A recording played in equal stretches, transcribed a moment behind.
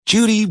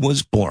Judy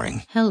was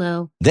boring.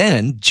 Hello.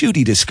 Then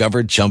Judy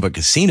discovered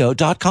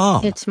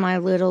ChumbaCasino.com. It's my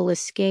little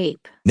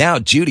escape. Now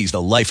Judy's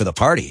the life of the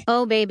party.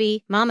 Oh,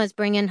 baby, mama's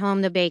bringing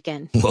home the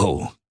bacon.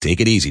 Whoa,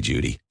 take it easy,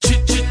 Judy.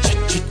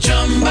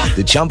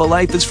 The Chumba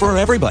life is for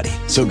everybody.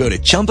 So go to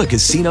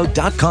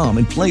ChumbaCasino.com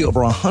and play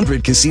over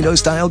 100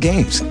 casino-style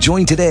games.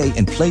 Join today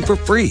and play for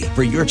free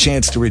for your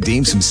chance to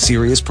redeem some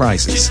serious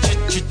prizes.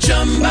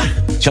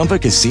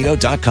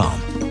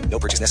 ChumbaCasino.com. No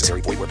purchase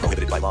necessary. Void where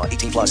prohibited by law.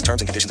 18 plus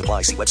terms and conditions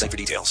apply. See website for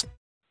details.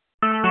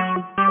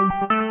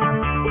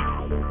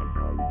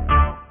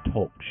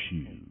 Talk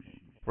shoes.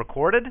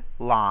 Recorded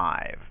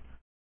live.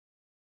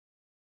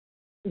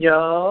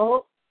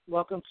 Yo,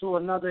 welcome to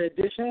another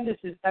edition. This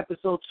is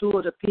episode 2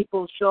 of the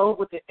People's Show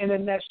with the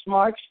internet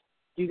Smarks.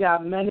 You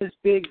got Menace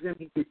Biggs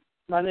and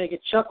my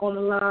nigga Chuck on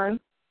the line.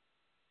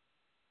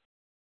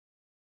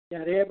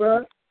 You there,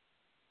 bro?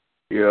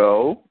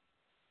 Yo.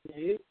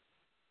 Yeah.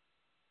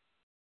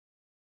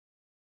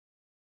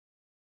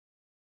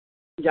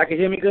 Y'all can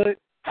hear me good?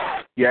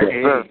 Yeah, I can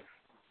hear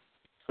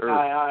you. All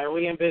right,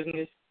 we in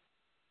business.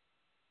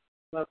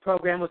 The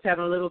program was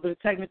having a little bit of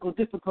technical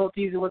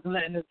difficulties. It wasn't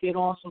letting us get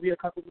on, so we're a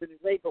couple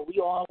minutes late, but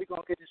we're going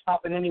to get this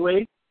popping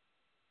anyway.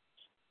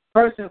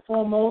 First and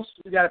foremost,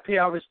 we got to pay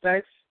our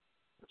respects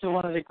to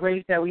one of the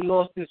greats that we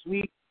lost this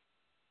week,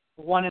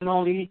 the one and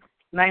only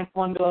ninth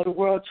wonder of the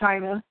world,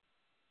 Chyna.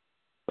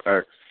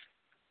 Thanks.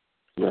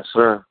 Yes,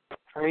 sir.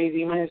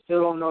 Crazy, man.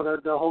 Still don't know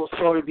the whole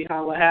story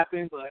behind what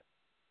happened, but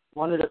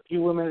one of the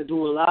few women to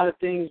do a lot of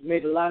things,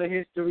 made a lot of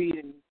history,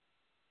 and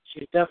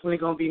she's definitely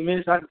going to be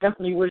missed. I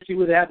definitely wish she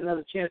would have had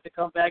another chance to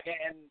come back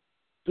and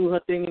do her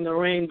thing in the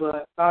ring,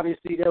 but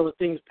obviously there were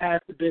things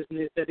past the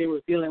business that they were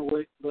dealing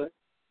with. But at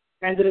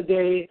the end of the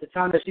day, the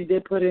time that she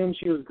did put in,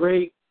 she was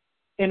great.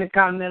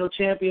 Intercontinental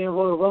champion,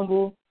 Royal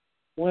Rumble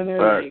winner.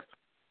 Right. Like,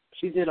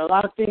 she did a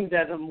lot of things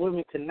that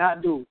women could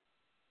not do.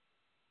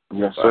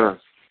 Yes, sir.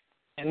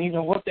 And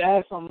even whooped the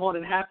ass on more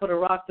than half of the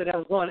roster that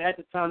was on at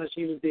the time that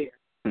she was there.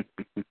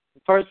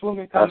 The first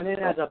woman coming in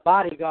as a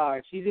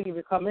bodyguard. She didn't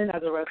even come in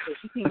as a wrestler.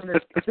 She came in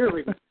as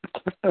security.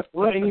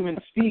 Wouldn't even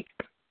speak.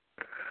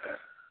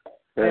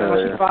 And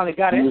when she finally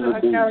got into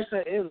her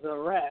character, it was a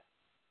wrap.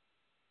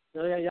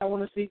 So yeah, y'all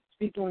want to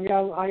speak on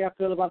how y'all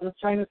feel about this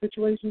Chyna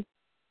situation?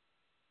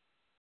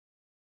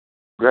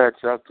 Glad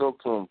Chuck.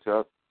 Talk to him,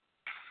 Chuck.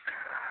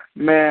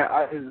 Man,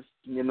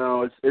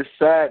 it's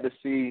sad to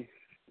see,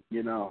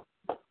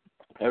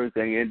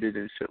 everything ended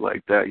and shit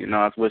like that.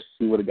 I wish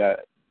she would have got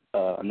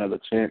another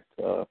chance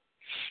to,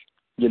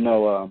 be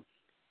able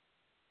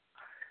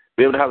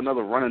to have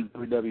another run in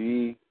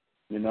WWE.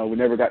 We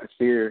never got to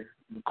see her.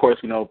 Of course,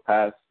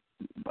 past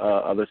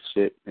other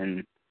shit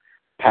and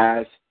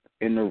past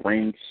in the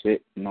ring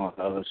shit and all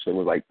that other shit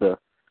was like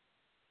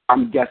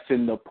I'm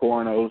guessing the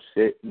porno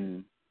shit,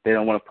 and they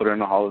don't want to put her in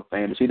the Hall of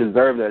Fame. But she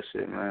deserved that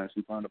shit, man.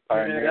 She's one of the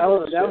pioneers. Yeah,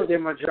 that was their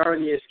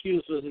majority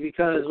excuse, was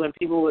because when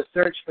people would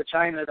search for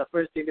Chyna, the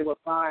first thing they would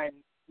find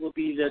would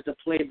be the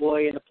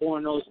Playboy and the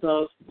porno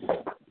stuff.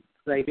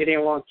 Like, they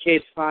didn't want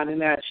kids finding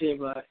that shit.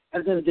 But at the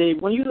end of the day,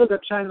 when you look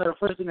up Chyna, the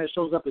first thing that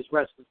shows up is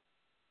wrestling.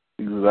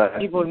 Exactly.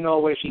 People know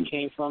where she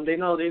came from. They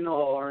know her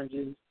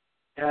origins.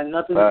 It had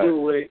nothing to do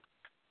with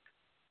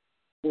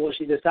what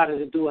she decided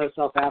to do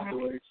herself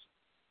afterwards.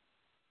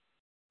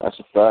 That's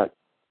a fact.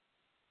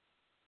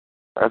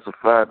 That's a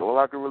fact. All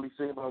I can really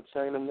say about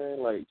Chyna, man,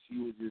 like, she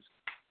was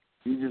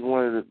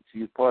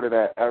part of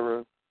that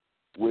era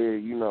where,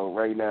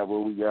 right now where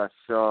we got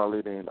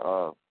Charlotte and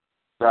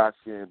Sasha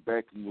and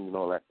Becky,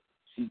 like,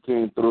 she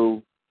came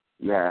through.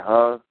 You had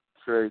her,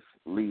 Trish,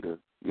 Lita.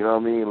 You know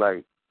what I mean?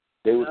 Like,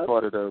 they was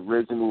part of the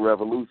original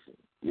revolution.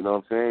 You know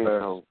what I'm saying?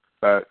 So,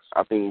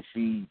 I think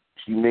she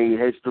made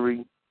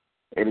history,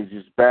 and it's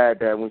just bad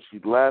that when she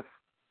left,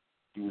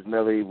 she was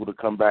never able to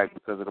come back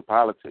because of the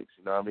politics.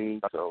 You know what I mean?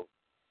 So,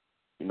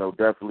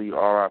 definitely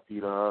R.I.P.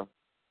 to her.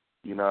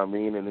 You know what I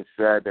mean? And it's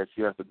sad that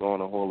she has to go in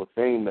the Hall of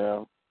Fame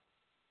now,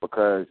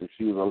 because if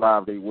she was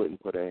alive, they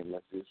wouldn't put her in.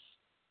 Let's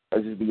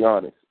just be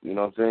honest. You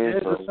know what I'm saying?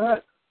 It's a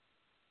fact.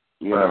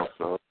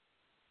 So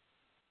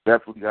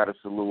definitely got to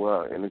salute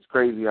her. And it's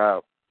crazy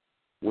how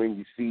when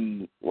you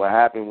see what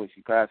happened when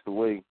she passed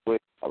away,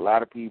 a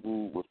lot of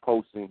people was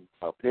posting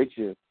her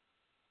picture,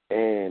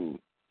 and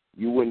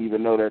you wouldn't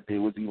even know that they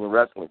was even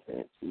wrestling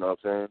fans. You know what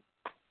I'm saying?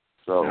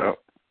 So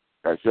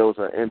that shows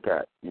her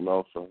impact.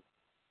 So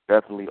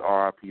definitely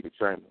R.I.P. to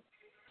Chyna.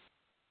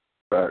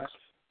 Facts.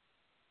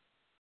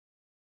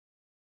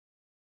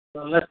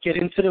 So let's get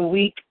into the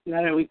week.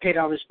 Now that we paid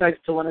our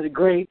respects to one of the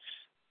greats,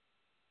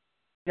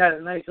 got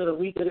a nice little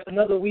week.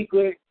 Another week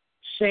with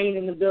Shane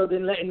in the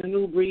building, letting the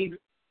new breed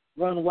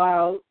run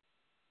wild.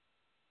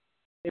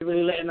 They're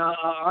really letting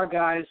our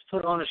guys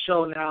put on a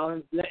show now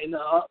and letting the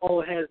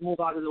old heads move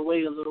out of the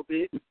way a little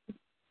bit.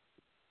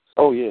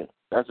 Oh, yeah.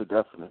 That's a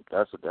definite.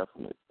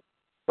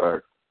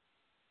 Right.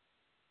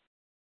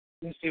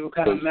 Let's see what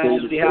kind of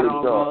matches we had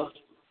on Raw.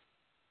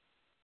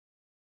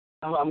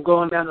 I'm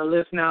going down the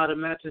list now of the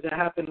matches that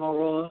happened on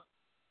Raw.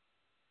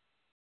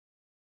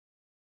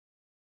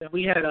 And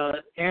we had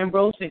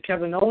Ambrose and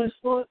Kevin Owens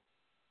for it.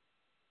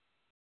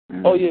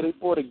 Oh, yeah, they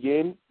fought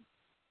again.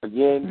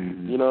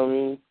 You know what I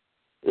mean?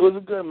 It was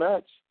a good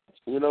match.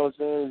 You know what I'm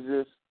saying?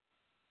 It's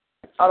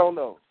just, I don't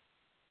know.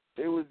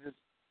 It was just,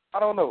 I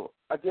don't know.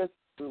 I guess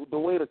the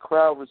way the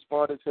crowd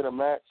responded to the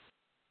match,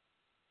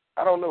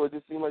 I don't know. It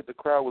just seemed like the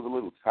crowd was a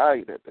little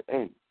tired at the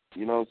end.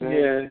 You know what I'm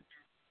saying?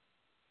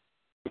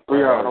 Yeah.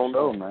 3 hours, I don't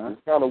know, man.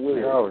 It's kind of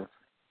weird. 3 hours.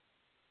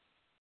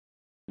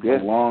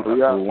 Yeah,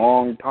 a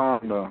long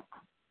time to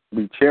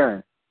be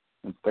cheering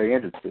and stay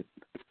interested.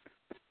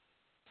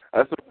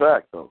 That's a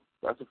fact, though.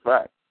 That's a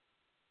fact.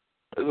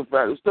 It's a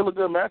fact. It was still a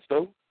good match,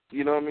 though.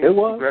 You know what I mean? It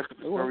was. The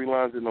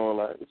storylines and all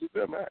that. It was a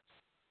good match.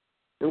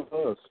 It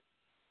was.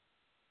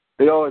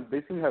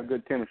 They seem to have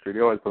good chemistry. They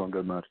always put on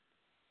good matches.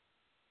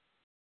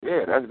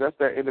 Yeah, that's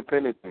that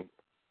independent thing.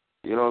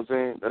 You know what I'm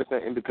saying? That's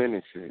that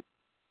independent shit.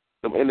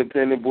 Some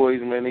independent boys,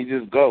 man, they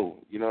just go.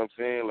 You know what I'm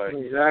saying? Like,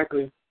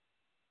 exactly.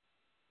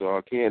 So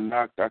I can't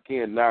knock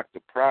the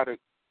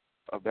product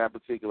of that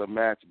particular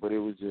match, but it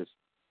was just,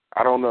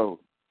 I don't know,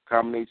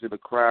 combination of the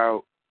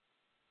crowd.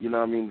 You know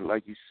what I mean?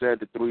 Like you said,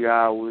 the 3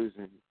 hours,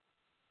 and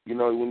you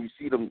know when you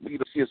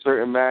see a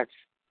certain match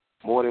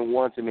more than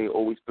once, and they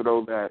always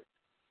throw that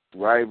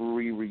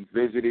rivalry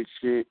revisited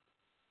shit.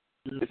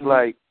 Mm-hmm. It's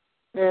like,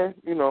 yeah,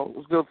 you know,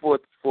 it's good for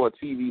a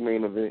TV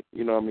main event.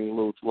 You know what I mean? A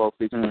little 12,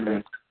 15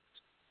 minutes.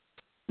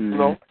 You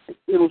know,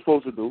 it was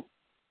supposed to do.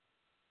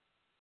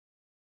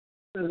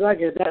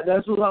 Exactly.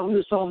 That's what we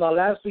were talking about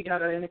last week. How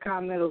the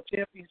Intercontinental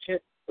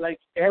Championship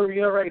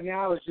area right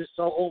now is just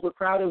so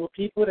overcrowded with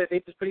people that they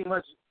just pretty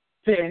much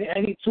pit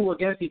any two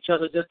against each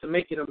other just to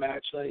make it a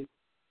match. Like,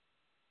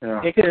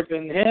 it could have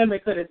been him,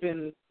 it could have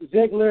been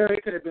Ziggler,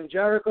 it could have been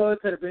Jericho,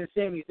 it could have been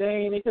Sami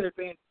Zayn, it could have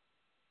been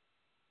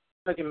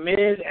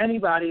Miz,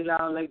 anybody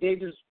now. Like, they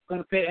just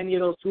gonna pit any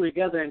of those two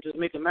together and just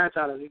make a match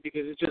out of it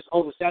because it's just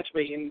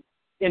oversaturating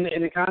in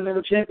the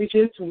Continental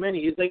Championship. Too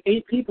many. It's like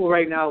 8 people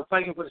right now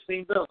fighting for the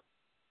same belt.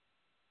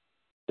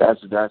 That's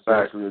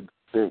actually a good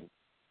thing.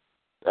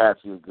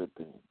 Actually a good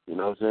thing. You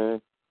know what I'm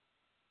saying?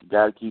 You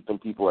got to keep them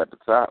people at the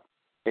top.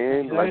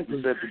 And like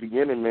you said at the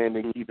beginning, man,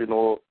 they're keeping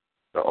all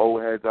the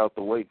old heads out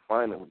the way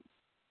finally.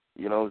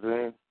 You know what I'm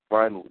saying?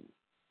 Finally.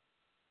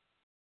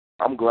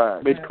 I'm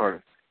glad.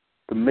 Mid-card.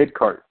 The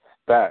mid-card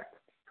stacked.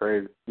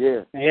 Crazy.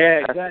 Yeah.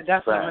 Yeah,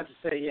 that's what I meant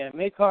to say. Yeah,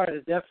 mid-card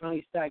is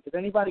definitely stacked. If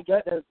anybody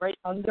got that right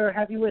under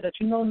heavyweight that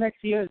you know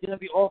next year is going to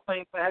be all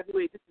fighting for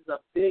heavyweight, this is a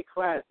big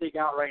class they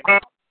got right now.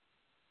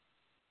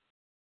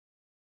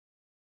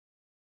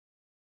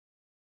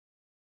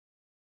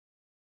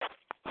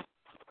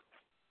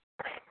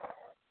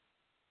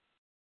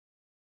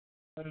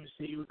 Let me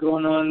see what's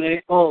going on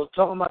there. Oh,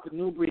 talking about the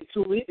new breed,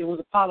 too. It was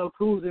Apollo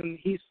Crews and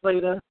Heath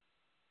Slater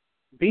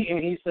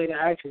beating Heath Slater,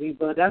 actually.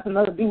 But that's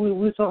another dude we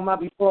were talking about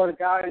before. The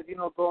guys, you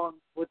know, going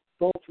with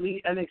both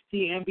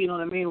NXT and being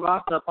on the main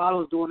roster.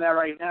 Apollo's doing that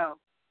right now.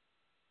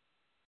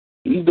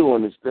 He's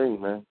doing his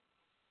thing, man.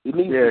 He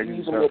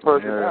needs some more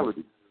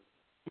personality.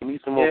 He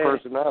needs some more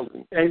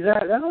personality.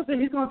 Exactly. That's what I'm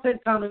saying. He's going to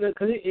take time to go.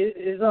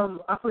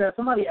 Because I forgot,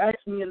 somebody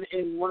asked me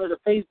in one of the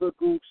Facebook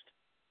groups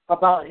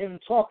about him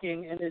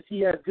talking, and is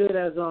he as good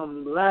as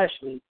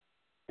Lashley?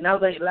 And I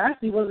was like,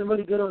 Lashley wasn't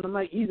really good on the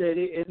mic either.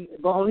 The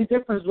only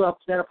difference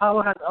that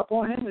Apollo has up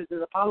on him is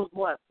that Apollo's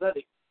more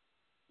athletic.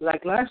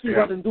 Like, Lashley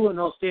wasn't doing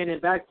no standing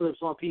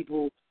backflips on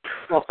people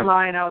or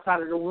flying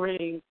outside of the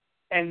ring.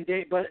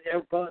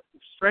 But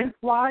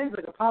strength-wise,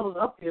 like, Apollo's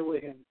up there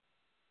with him.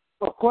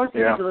 Of course, he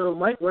needs a little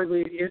mic work, but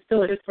it's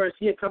still his first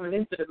year coming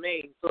into the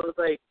main. So it's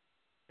like,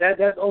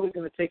 that's always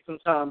going to take some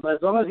time. But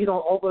as long as he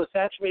don't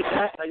oversaturate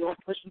that, like, don't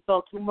push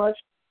himself too much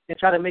and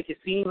try to make it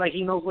seem like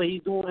he knows what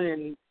he's doing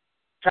and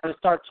try to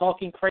start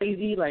talking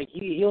crazy, like,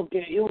 he'll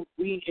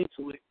lean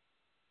into it.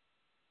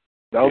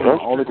 That was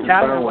my only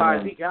concern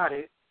with him. He got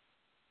it.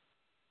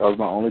 That was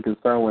my only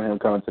concern with him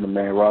coming to the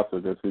main roster,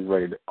 that he's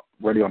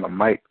ready on the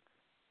mic.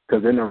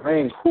 Because in the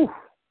ring, whew.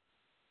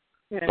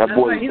 Yeah, that's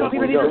why he don't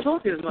even need to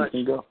talk as much.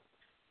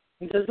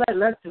 He just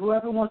let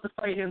whoever wants to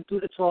fight him do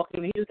the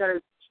talking. He just got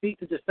to speak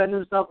to defend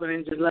himself and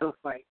then just let him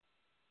fight.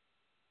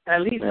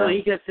 At least so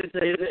he gets into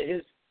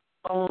his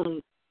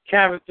own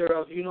character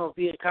of, you know,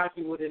 being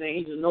cocky with it, and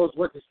he just knows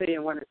what to say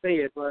and when to say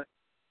it. But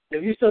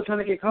if you're still trying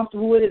to get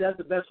comfortable with it, that's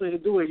the best way to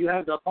do it. You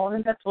have the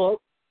opponent that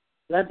talk,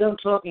 let them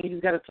talk, and you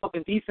just got to talk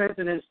in defense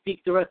and then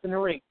speak the rest in the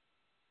ring.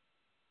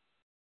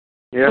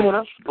 Yeah,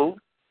 that's true.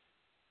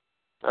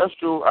 That's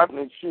true. I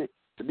think,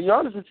 to be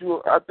honest with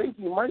you, I think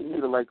you might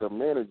need a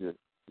manager.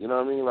 You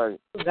know what I mean?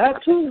 Like,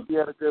 that too. If he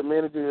had a good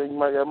manager,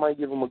 that might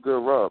give him a good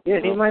rub. Yeah,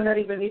 he might not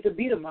even need to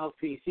be the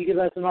mouthpiece. He could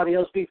let somebody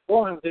else speak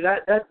for him. So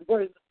that's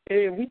what,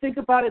 if we think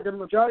about it, the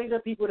majority of the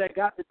people that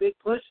got the big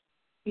push,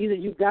 either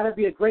you got to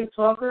be a great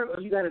talker or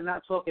you got to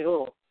not talk at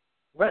all.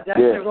 That's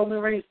where Roman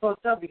Reigns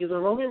fucked up, because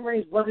when Roman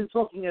Reigns wasn't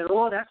talking at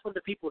all, that's when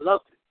the people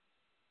loved it.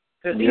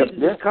 Because he used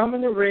to just come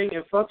in the ring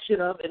and fuck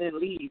shit up and then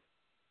leave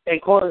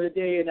and call it a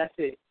day, and that's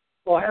it.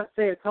 Or have to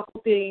say a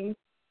couple things,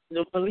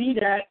 believe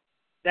that,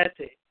 that's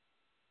it.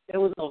 It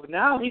was over.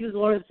 Now he just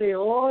wanted to say, you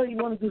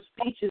want to do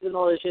speeches and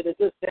all this shit. It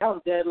just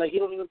sounds dead, like he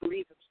don't even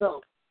believe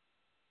himself.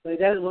 Like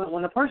that,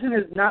 when a person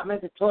is not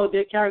meant to talk,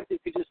 their character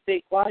could just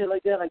stay quiet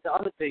like that, like the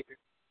Undertaker.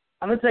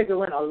 Undertaker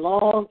went a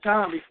long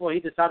time before he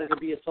decided to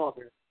be a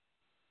talker.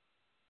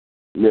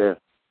 Yeah.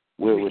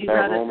 With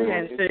that Roman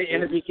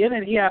in the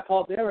beginning, he had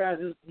Paul Bearer as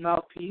his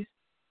mouthpiece.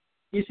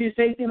 You see the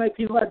same thing like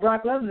people like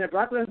Brock Lesnar.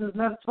 Brock Lesnar is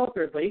not a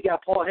talker, but he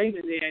got Paul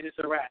Heyman there, and it's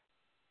a wrap.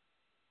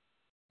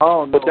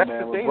 Oh, no, but that's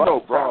man. the thing,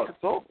 though. Brock can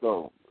talk,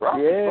 though. I'm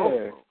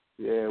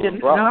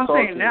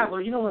saying that, but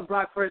you know when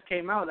Brock first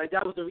came out, like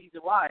that was the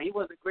reason why. He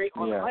wasn't great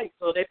on the mic,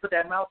 so they put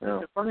that mouthpiece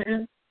in front of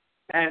him,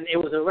 and it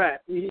was a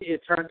wrap.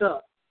 It turned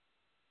up.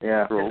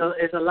 Yeah.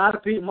 It's a lot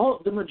of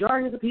people. The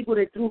majority of the people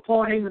they threw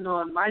Paul Heyman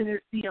on,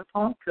 minus CM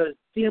Punk, because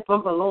CM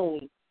Punk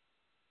alone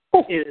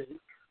is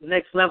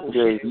next level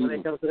shit when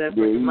it comes to that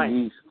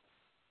mic.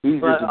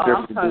 He's but just a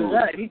different dude.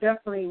 That, he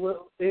definitely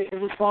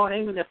it was Paul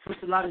Heyman that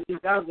pushed a lot of these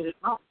guys with his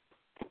mouth.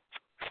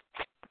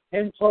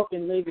 Him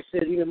talking made the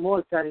shit even more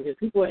exciting because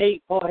people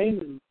hate Paul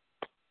Heyman.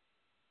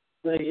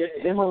 Like,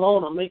 him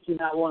alone will make you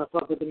not want to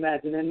fuck with the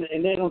match. And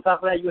then on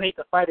top of that, you hate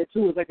the fighter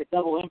too. It's like a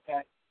double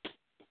impact.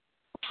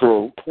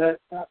 True.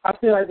 I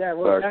feel like that.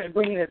 Well,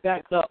 bringing it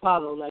back to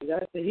Apollo, like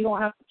that, he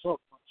don't have to talk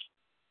much.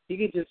 He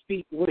can just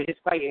speak with his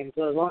fighting.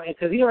 So as long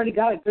because he already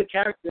got a good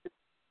character,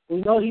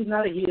 we know he's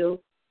not a heel.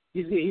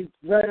 He's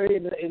very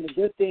in the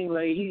good thing.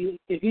 Like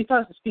if he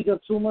starts to speak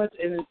up too much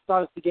and it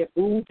starts to get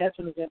booed, that's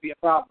when it's gonna be a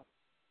problem.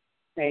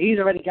 And he's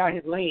already got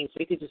his lane, so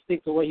he can just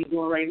stick to what he's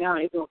doing right now.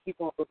 He's gonna keep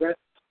on progressing.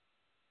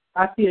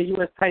 I see a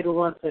U.S. title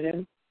run for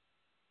him.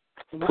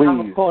 Please. I'm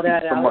gonna call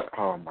that out.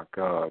 Oh my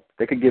God,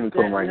 they could give it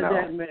to him right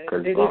now.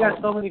 They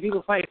got so many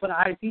people fighting for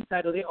the IC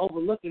title. They're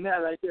overlooking that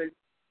right there.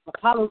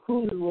 Apollo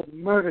Crews will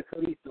murder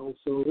Kalisto,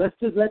 so let's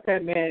just let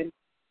that man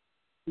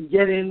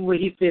get in where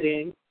he fit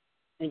in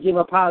and give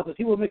Apollo, because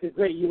he will make a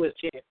great U.S.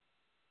 champ.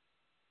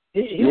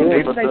 He will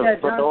make like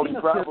that John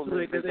Cena feel to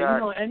it,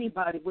 because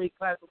anybody weight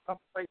class will come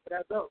fight for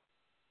that belt.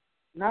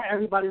 Not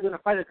everybody's going to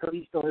fight a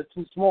Kalisto. It's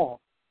too small.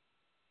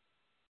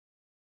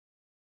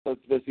 But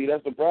see,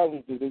 that's the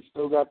problem, because they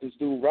still got this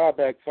dude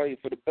Ryback fighting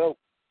for the belt.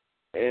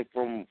 And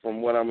from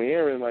what I'm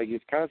hearing, like,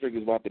 his contract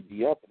is about to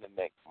be up in the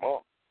next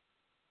month.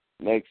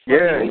 What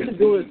you should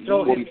do is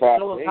throw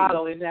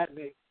Apollo in that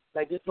mix.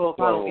 Like, just throw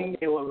Apollo in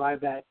there with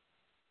Ryback.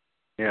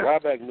 Yeah.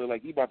 Ryback look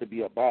like he about to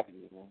be up Bobby.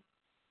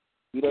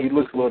 He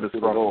looks a little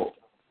disgruntled.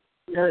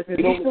 Yeah, he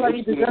feels like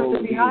he deserves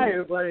to be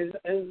higher, but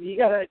you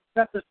got to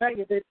accept the fact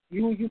that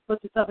you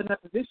put yourself in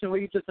that position where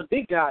you're just a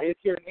big guy.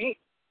 It's your name.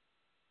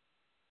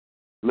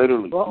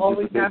 Literally. What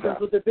always happens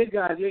with the big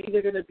guys, you're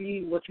either going to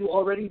be what you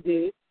already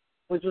did,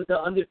 which was the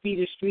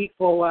undefeated streak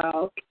for a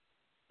while.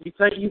 You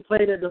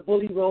played at the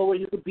bully role where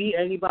you could beat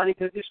anybody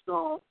because you're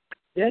strong.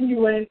 Then you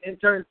went and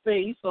turned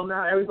face, so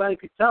now everybody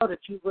could tell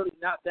that you're really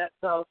not that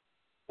tough.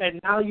 And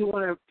now you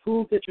want to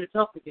prove that you're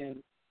tough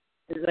again.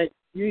 It's like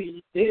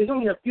there's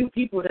only a few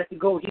people that can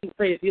go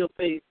heel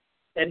face,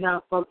 and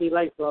not fuck their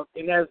life up.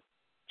 And that's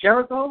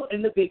Jericho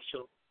and the Big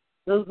Show.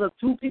 Those are the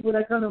two people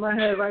that come to my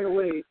head right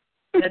away.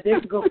 That they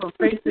can go from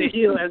face to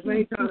heel as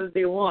many times as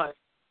they want,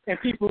 and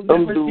people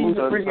never seem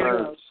to bring it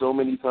up. So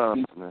many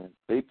times, man.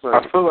 I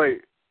feel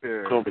like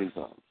so many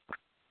times.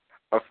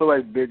 I feel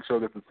like Big Show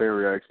gets the same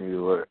reaction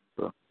you would.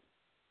 So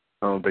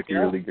I don't think he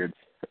really gets.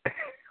 I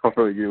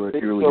feel like he really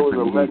gets. Big Show is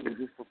a legend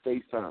just for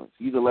FaceTime.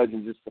 He's a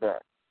legend just for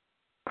that.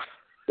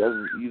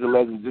 He's a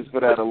legend just for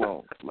that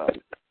alone.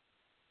 Like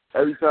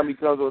every time he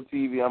comes on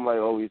TV, I'm like,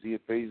 oh, is he a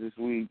face this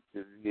week?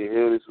 Is he a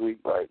heel this week?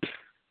 Like.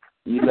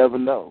 You never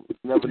know. You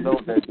never know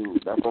that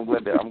dude.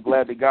 I'm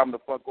glad they got him the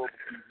fuck over.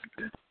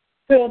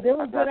 So there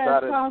was good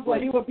ass times where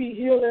he would be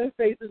heel and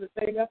face in the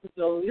same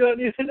episode. You don't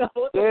even know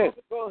what the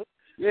fuck was.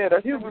 Yeah,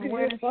 that's he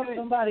would fuck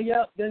somebody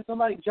up, then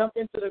somebody jumped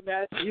into the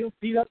match, he'll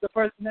beat up the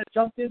person that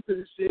jumped into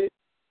the shit.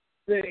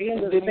 Then he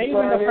ends up saving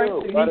the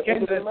person he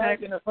came to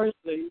attack in the first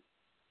place.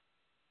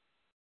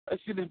 That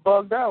shit is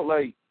bugged out.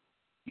 Like,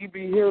 he'd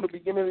be heel at the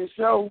beginning of the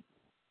show,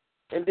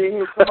 and then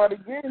he'll come out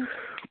again.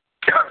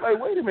 Like,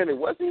 wait a minute,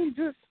 wasn't he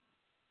just...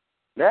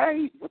 Now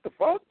what the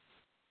fuck?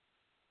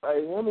 Like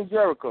him and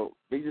Jericho,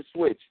 they just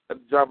switched at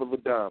the drop of a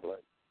dime.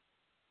 Like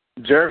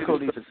Jericho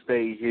needs to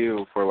stay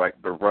heel for like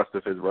the rest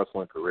of his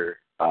wrestling career.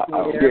 That's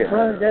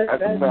man.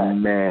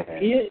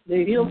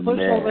 The heel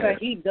pushover that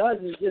he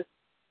does is just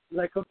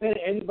like compared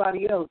to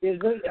anybody else.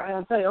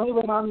 I'm telling you, it only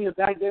reminds me of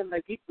back then,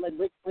 like people like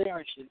Ric Flair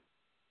and shit.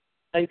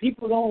 Like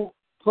people don't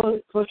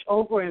push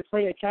over and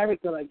play a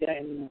character like that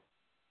anymore.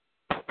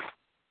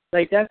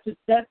 Like, that's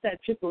that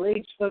Triple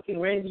H, fucking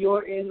Randy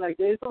Orton. Like,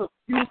 there's a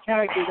few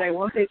characters that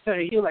once they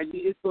turn heel, like,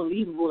 it's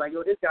believable. Like,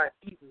 yo, this guy's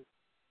evil.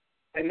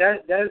 And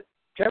that's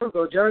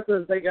Jericho.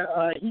 Jericho is like,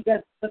 he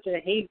got such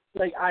a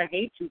I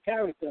hate you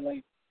character.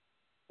 Like,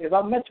 if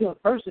I met you in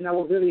person, I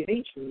would really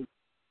hate you.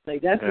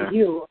 Like, that's the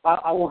heel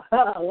I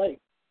like.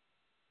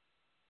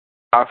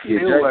 I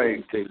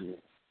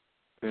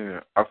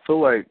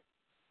feel like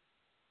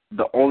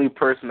the only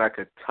person that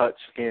could touch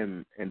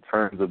him in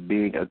terms of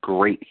being a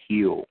great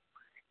heel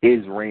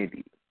is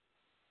Randy.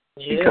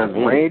 Yeah, because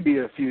Randy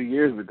a few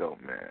years ago,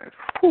 man,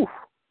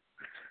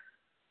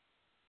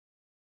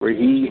 where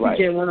he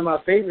became one of my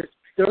favorites.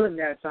 during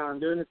the time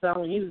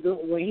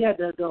when he had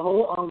the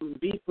whole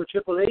beef with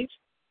Triple H,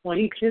 when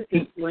he kissed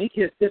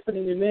Tiffany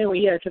McMahon, when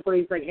he had Triple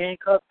H like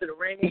handcuffed to the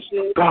ring and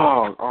shit.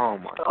 Oh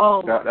my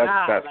God.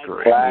 That's like,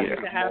 great.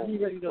 To have me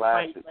ready to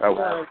fight. That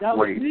was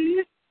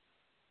crazy.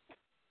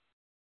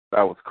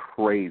 That was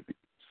crazy.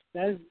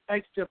 That's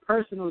extra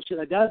personal shit.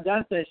 Like that's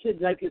that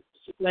shit. Like it's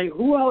like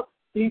who else?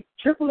 See,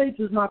 Triple H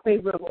is my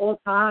favorite of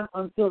all time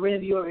until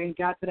Randy Orton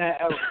got to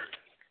that era.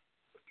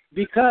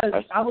 Because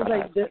I was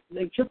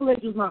like Triple H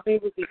was my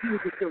favorite because he was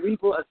a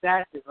cerebral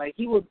assassin. Like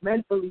he would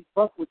mentally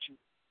fuck with you.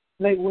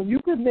 Like when you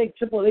could make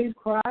Triple H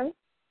cry,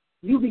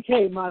 you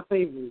became my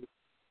favorite.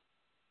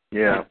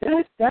 Yeah.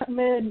 Like, that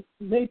man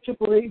made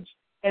Triple H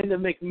and the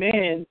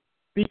McMahon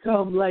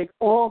become like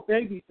all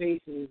baby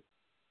faces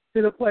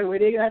to the point where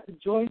they had to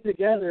join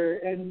together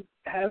and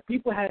have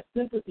people have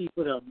sympathy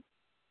for them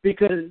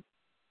because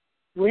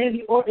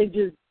Randy Orton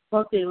just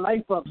fucked their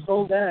life up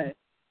so bad.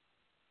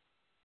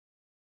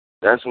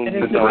 That's when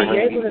you know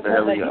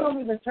he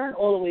don't even turn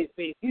all the way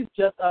face. He's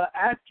just an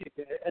ass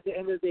kicker. At the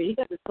end of the day, he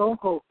got the Stone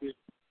Cold fist.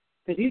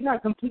 Because he's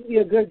not completely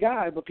a good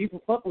guy, but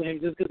people fuck with him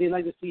just because they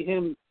like to see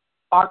him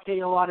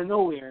RKO out of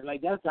nowhere.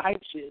 Like, that's the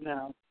hype shit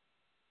now.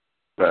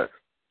 Facts.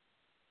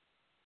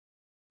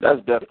 That's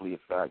definitely a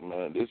fact,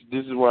 man. This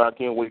is why I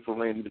can't wait for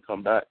Randy to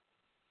come back.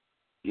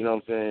 You know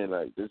what I'm saying?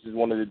 Like, this is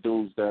one of the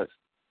dudes that's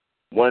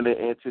one of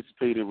the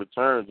anticipated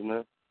returns,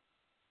 man.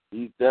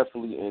 He's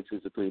definitely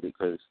anticipated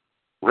because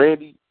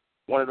Randy,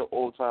 one of the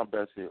all-time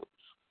best heroes.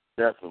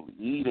 Definitely.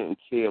 He didn't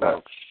care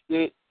about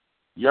shit.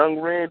 Young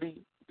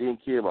Randy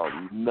didn't care about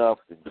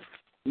nothing.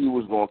 He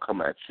was going to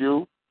come at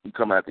you. He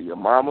come after your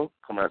mama,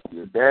 come after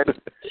your daddy.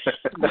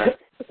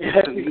 He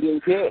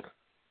didn't care.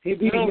 He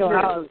be in your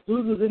house.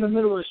 Dude was in the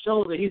middle of the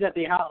show, but he's at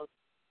their house.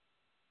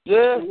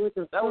 Yeah,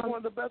 that was one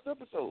of the best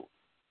episodes.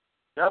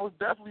 That was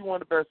definitely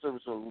one of the best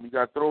episodes when he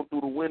got thrown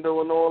through the window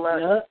and all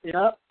that.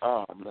 Yep.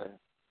 Oh, man.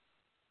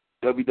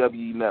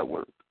 WWE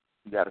Network.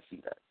 You got to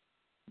see that.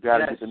 You got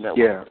to get the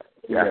network.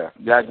 Yeah.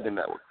 You got to get the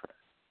network.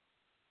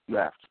 You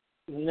have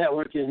to. The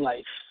network is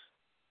life.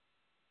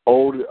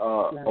 Old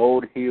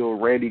heel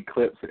Randy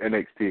clips at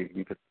NXT.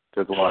 You could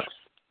just watch.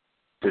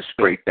 Just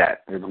straight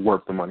that. It's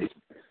worth the money.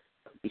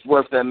 It's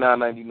worth that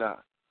 $9.99.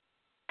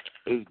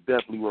 It's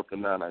definitely worth the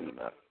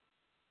 $9.99.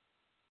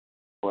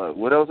 But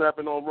what else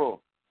happened on Raw?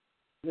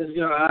 Let's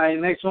go. All right,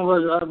 next one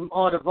was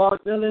all the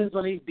Vaudevillains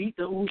when they beat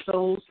the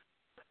Usos.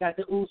 Got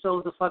the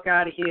Usos the fuck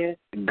out of here.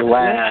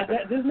 Glad. Man,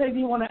 this made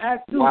me want to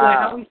ask too, like,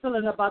 how we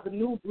feeling about the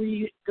new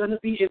breed?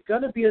 It's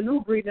gonna be a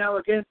new breed now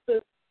against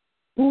the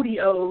Booty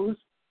O's.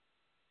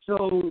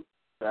 So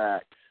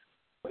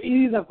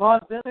either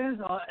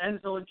Vaudevillains or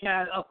Enzo and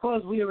Cass. Of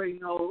course, we already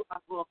know I'm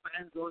going for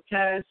Enzo and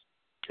Cass.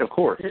 Of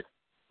course.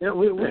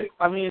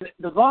 I mean,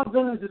 the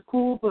Vaudevillains is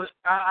cool, but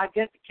I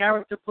get the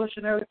character push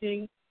and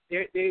everything.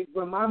 They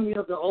remind me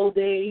of the old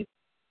days,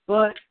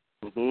 but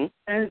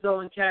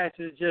Enzo and Cass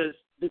is just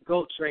the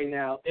GOATs right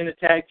now in the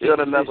tag team. They're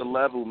at another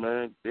level,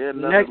 man. They're at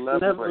another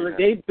level right now.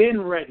 They've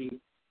been ready.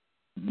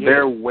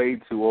 They're way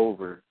too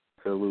over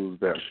to lose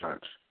that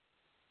match.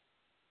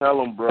 Tell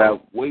them,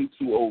 bro. Way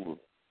too over.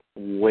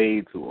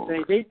 Way too over.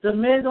 The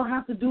men don't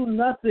have to do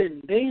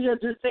nothing. They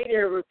just say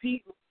there,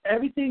 repeat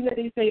everything that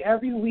they say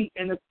every week,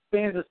 and the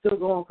fans are still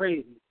going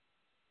crazy.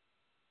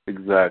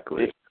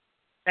 Exactly.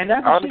 And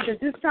that's the shit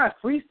that this guy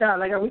freestyle.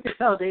 Like we can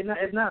tell,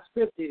 it's not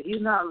scripted.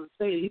 He's not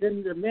saying.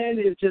 The man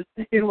is just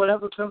saying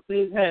whatever comes to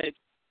his head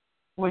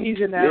when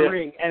he's in that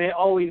ring, and it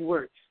always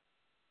works.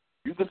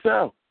 You can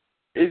tell.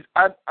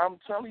 I'm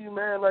telling you,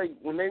 man. Like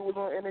when they was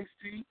on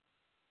NXT,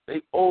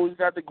 they always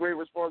got the great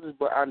responses,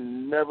 but I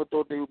never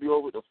thought they would be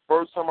over. The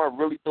first time I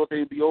really thought they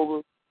would be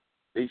over,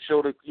 they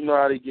showed it. You know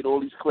how they get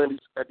all these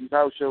clinics at these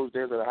house shows.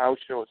 There's a house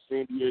show in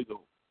San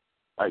Diego,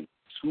 like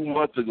 2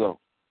 months ago.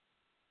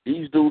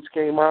 These dudes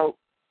came out.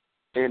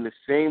 And the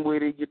same way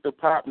they get the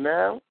pop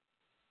now,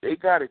 they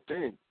got it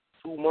then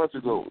 2 months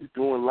ago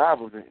doing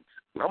live events.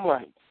 And I'm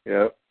like,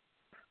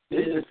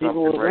 this is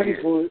something right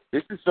here.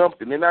 This is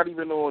something. They're not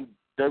even on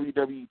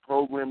WWE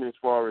programming as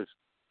far as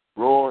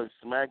Raw and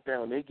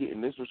SmackDown. They're getting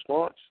this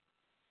response.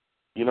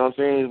 You know what I'm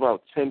saying? It's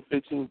about 10,000,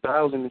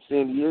 15,000 in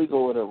San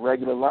Diego at a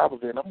regular live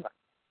event. I'm like,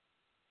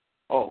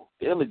 oh,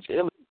 they're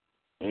legit.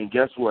 And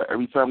guess what?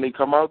 Every time they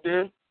come out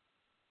there,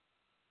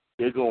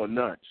 they're going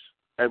nuts.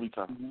 Every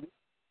time. Mm-hmm.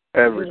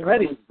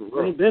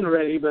 They've been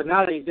ready, but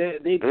now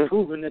they've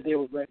proven that they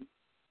were ready.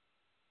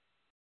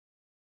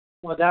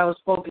 Well, that was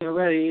spoken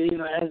already. You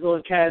know, Enzo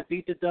and Cass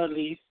beat the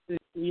Dudleys.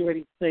 You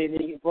already say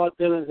they brought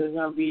Villains is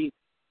going to be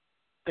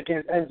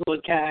against Enzo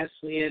and Cass.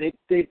 Yeah,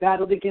 they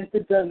battled against the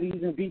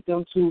Dudleys and beat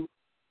them too.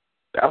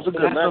 That was a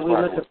good match. That's what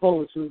we're looking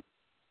forward to.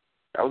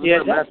 That was a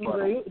good match.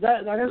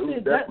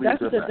 That's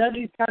what the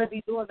Dudleys kind of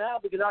be doing now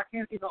because I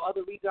can't see no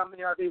other league. I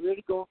mean, are they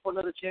really going for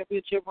another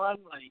championship run?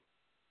 Like.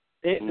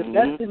 The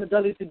best thing the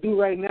Dudleys to do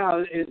right now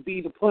is be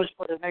the push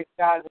for the next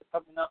guys that are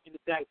coming up in the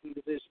tag team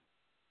division.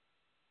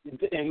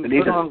 And they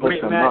need put on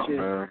great matches.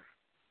 Man.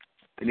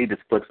 They need to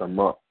split some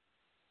up.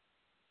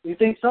 You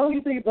think so?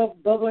 You think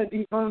Bubba and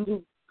D-Fun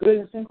do good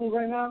and simple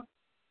right now?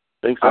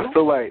 Think so? I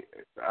feel like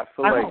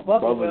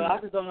Bubba will. I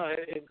just don't know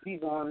if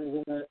he's on,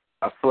 isn't it?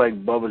 I feel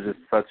like Bubba's just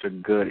such a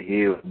good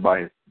heel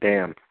by his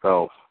damn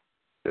self.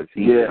 Cause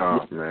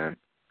man.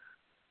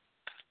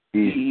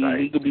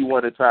 He could be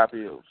one of the top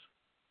heels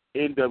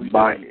in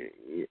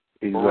WWE.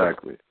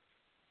 Exactly.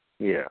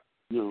 Yeah.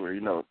 You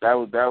know, that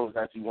was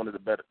actually one of the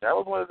better. That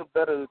was one of the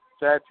better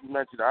tag team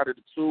matches out of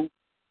the two.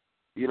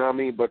 You know what I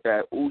mean? But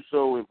that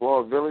Uso and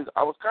Raw Villains,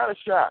 I was kind of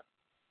shocked.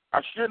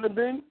 I shouldn't have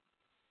been,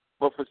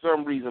 but for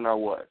some reason I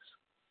was.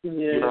 Yeah.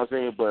 You know what I'm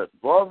saying? But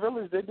Raw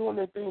Villains, they're doing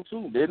their thing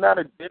too. They're not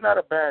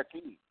a bad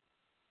team.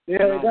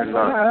 Yeah, that's what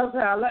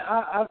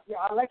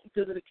I like it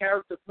because of the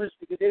character push,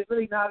 because they're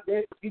really not.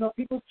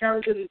 People's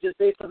character is just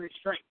based on their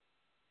strength.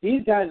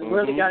 These guys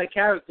really got a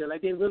character.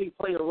 Like, they really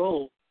play a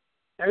role.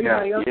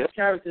 Everybody else's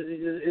characters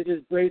is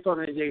just based on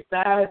if they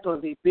fast or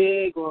they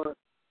big or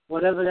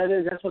whatever that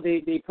is. That's what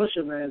they push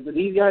them as. But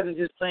these guys are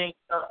just playing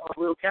a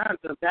real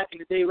character back in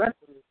the day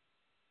wrestling.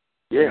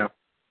 Yeah.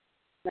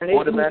 And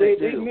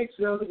they mix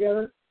well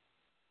together.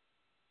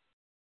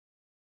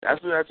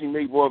 That's what actually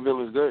made Raw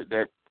Villains good.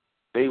 That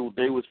they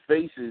was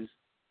faces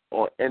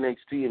on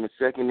NXT, and the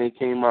second they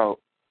came out,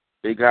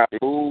 they got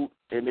booed,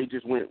 and they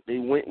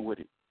went with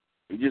it.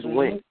 They just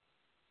went.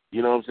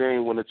 You know what I'm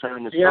saying? When the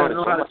tournament started. Yeah,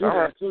 I know how to do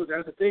that, too.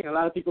 That's the thing. A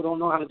lot of people don't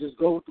know how to just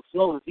go with the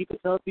flow. If you can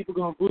tell people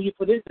going to boo you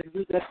for this, then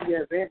use that to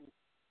your advantage.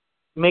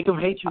 Make them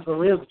hate you for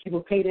real, because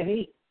people pay to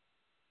hate.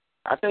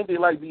 I think they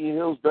like being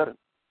heels better.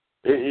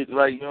 It's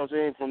like, you know what I'm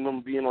saying, from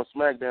them being on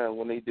SmackDown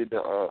when they did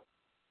the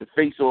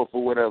face-off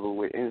or whatever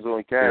with Enzo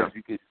and Cass,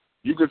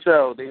 you could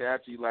tell they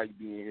actually like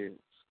being heels.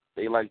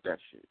 They like that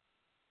shit.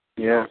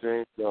 You know what I'm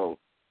saying? So,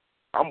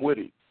 I'm with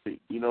it.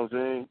 You know what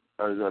I'm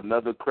saying?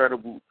 Another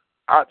credible...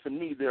 to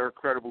me, they're a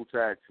credible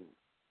tag team.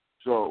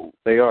 So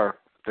they are.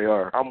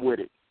 I'm with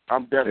it.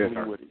 I'm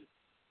definitely with it.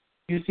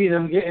 You see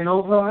them getting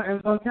over on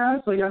Enzo and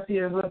Cass, or y'all see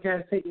Enzo and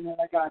Cass taking it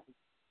like I do?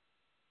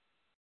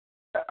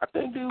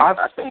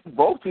 I think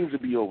both teams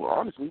would be over.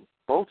 Honestly,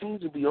 both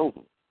teams would be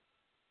over.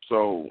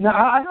 So now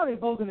I know they're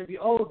both going to be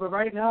over, but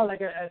right now,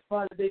 like as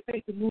far as they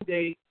face the New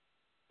Day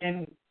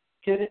and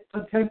could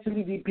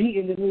potentially be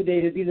beating the New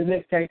Day to be the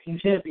next tag team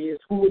champions,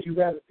 who would you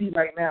rather see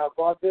right now,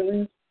 Bob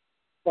Villains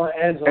or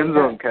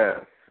Enzo and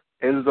Cass?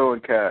 Enzo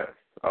and Cass.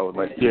 I would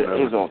like to see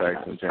Enzo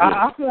tag team champions.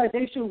 I feel like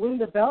they should win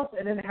the belt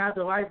and then have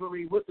the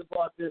rivalry with the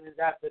Bob Villains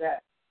after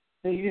that.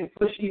 So you can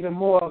push even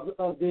more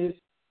of this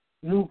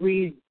new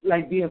breed,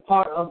 like being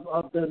part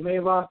of the main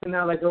roster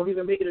now. Like, don't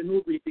even make it a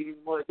new breed thing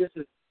anymore.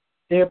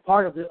 They're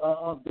part of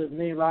the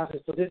main roster,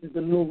 so this is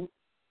the new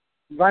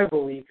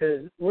rivalry,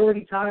 because we're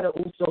already tired of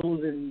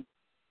Usos and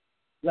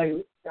like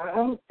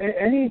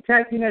any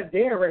tag team that's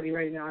there already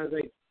right now is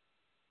like,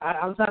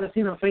 I'm trying to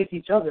see them face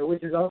each other,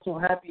 which is also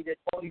happy that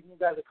all these new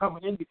guys are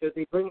coming in, because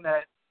they bring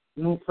that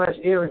new fresh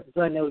air into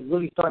something that was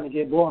really starting to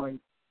get boring.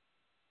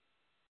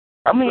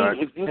 I mean,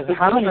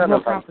 how many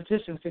more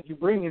competitions could you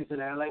bring into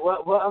that? Like,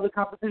 what other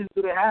competitions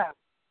do they have?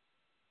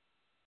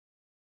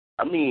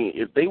 I mean,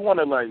 if they want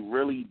to, like,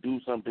 really do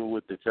something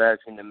with the tag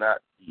team and not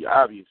be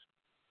obvious,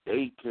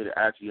 they could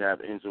actually have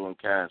Enzo and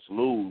Cass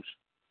lose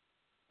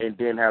and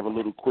then have a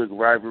little quick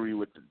rivalry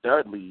with the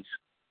Dudleys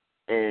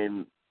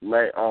and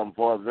let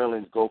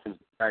Vaudevillains go for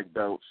tag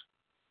belts.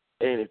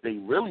 And if they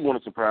really want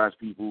to surprise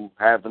people,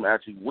 have them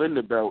actually win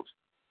the belts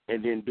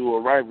and then do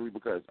a rivalry,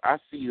 because I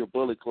see the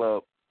Bullet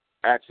Club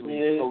actually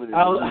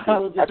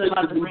actually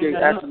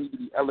need to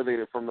be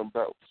elevated from them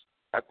belts.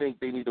 I think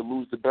they need to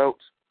lose the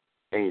belts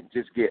and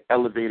just get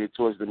elevated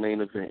towards the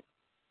main event.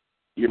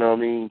 You know what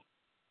I mean?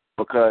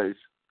 Because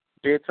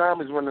their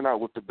time is running out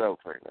with the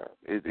belts right now.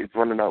 It's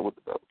running out with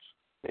the belts.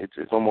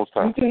 It's almost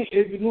time. You think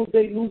if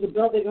they lose the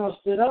belt, they're going to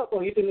split up,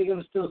 or you think they're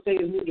going to still stay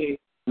as New Day?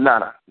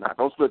 Nah.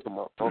 Don't split them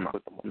up. Don't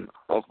split them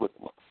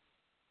up.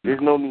 There's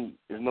no need.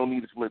 There's no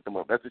need to split them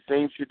up. That's the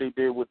same shit they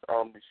did with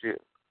the Shield.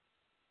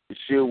 The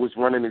Shield was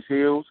running his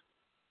heels.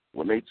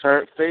 When they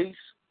turned face,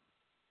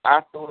 I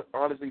thought,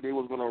 honestly, they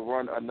was going to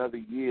run another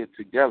year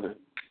together.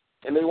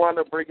 And they wound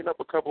up breaking up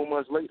a couple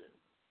months later.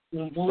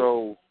 Mm-hmm.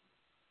 So,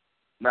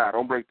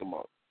 don't break them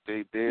up.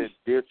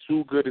 They're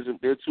too good of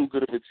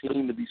a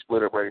team to be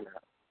split up right now.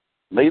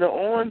 Later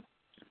on,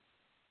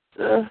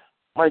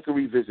 might could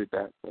revisit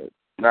that, but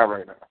not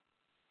right now.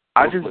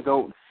 I just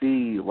don't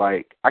see,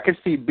 like, I can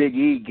see Big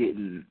E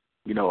getting,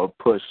 a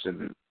push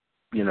and,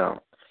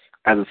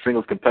 as a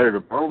singles competitor,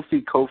 but I don't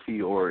see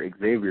Kofi or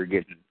Xavier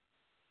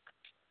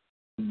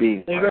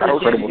being credible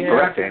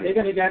threat. They're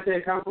going to get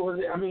that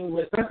compliment. I mean,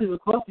 especially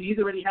with Kofi, he's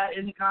already had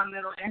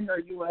Intercontinental and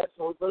the U.S.,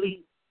 so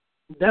really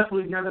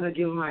definitely not going to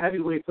give him a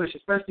heavyweight push,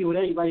 especially with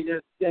everybody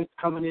that's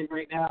coming in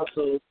right now.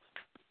 So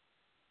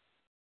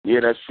yeah,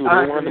 that's true.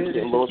 They want to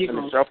get lost in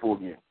the shuffle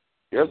again.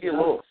 They'll get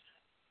lost.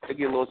 If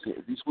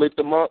you split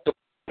them up,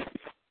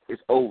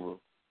 it's over.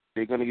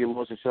 They're going to get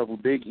lost in the shuffle.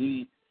 Big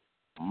E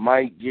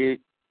might get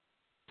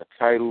a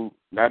title,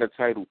 not a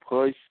title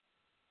push,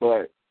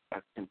 but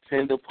a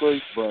contender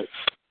push. But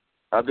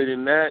other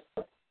than that,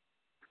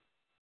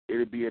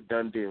 it'll be a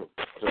done deal.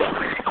 So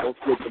don't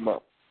split them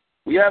up.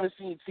 We haven't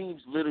seen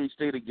teams literally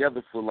stay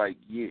together for, like,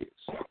 years.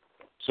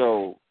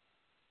 So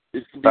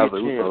this could be a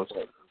chance.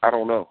 I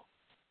don't know.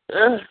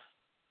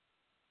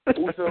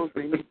 Usos,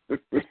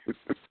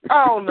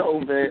 I don't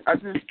know, man.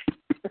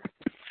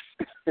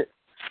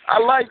 I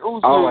like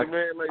Usos,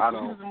 man. Like,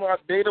 these are my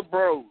data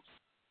bros.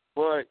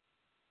 But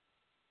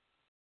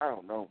I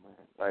don't know,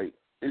 man. Like,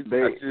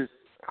 they're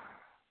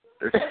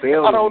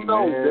failing. I don't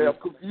know, man. I'm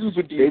confused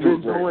with these. They've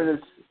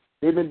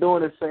been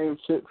doing the same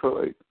shit for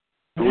like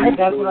 3-4 years.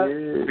 That's what I'm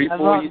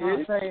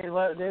saying.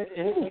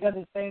 They got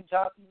the same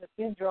John Cena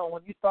syndrome.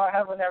 When you start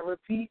having that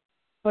repeat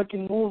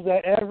fucking moves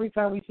that every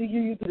time we see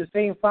you do the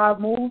same 5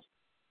 moves.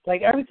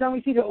 Like, every time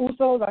we see the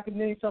Usos, I can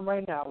name some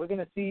right now. We're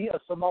going to see a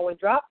Samoan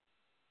drop.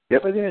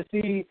 Yep. We're going to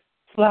see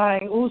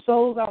flying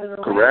Usos out of the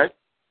ring. Correct.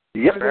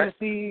 Yep. We're going to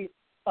see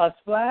a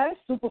splash,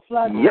 super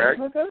fly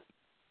Clicker.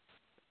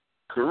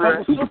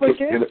 Correct. Super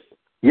kick.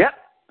 Yep.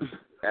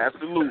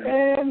 Absolutely.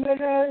 And then,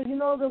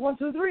 the 1,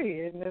 2,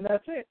 3, and then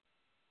that's it.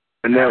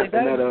 And that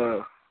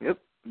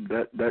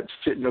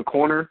shit in the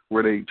corner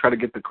where they try to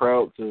get the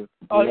crowd to.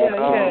 Oh,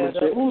 yeah.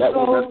 The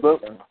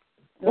Usos.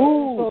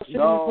 Ooh,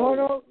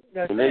 no.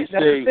 When they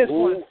say,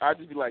 ooh, I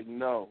just be like,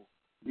 no.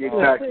 Yeah,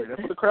 exactly.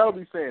 That's what the crowd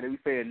be saying. They be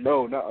saying,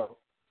 no, no.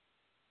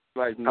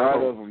 Like,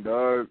 tired of them,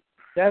 dog.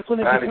 That's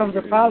when it becomes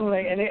a problem.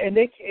 Like,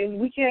 and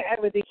we can't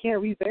act like they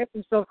can't revamp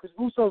themselves because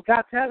Usos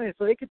got talent,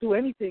 so they could do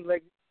anything.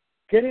 Like,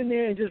 get in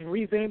there and just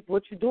revamp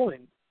what you're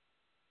doing.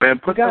 Man,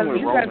 put them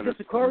with You Roman. got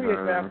to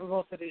choreograph for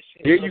most of this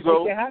shit. Here you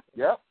go.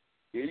 Yep.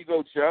 Here you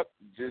go, Chuck.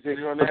 Just hit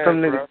it on the head,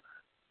 bro.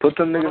 Put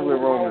them niggas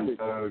with Roman,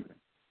 dog.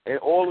 And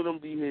all of them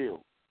be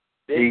healed.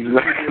 They can do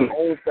their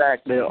own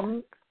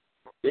faction.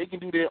 They can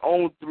do their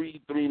own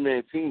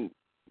three-man team.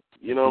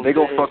 You know what I'm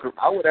saying?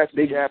 I would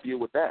actually be happier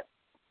with that.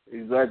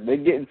 Exactly. They're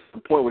getting to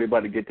the point where they're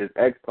about to get this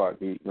X-Pac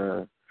heat,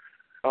 man.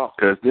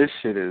 Because this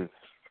shit is,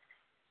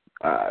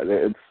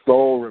 it's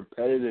so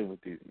repetitive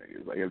with these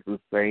niggas. Like, it's the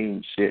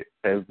same shit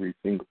every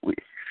single week.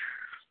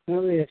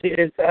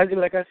 It's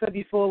like I said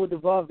before with the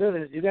Raw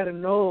Villains, you got to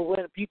know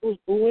when people's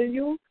booing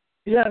you.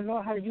 You got to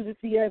know how to use it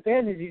to your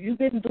advantage. If you've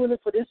been doing it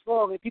for this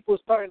long and people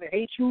are starting to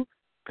hate you,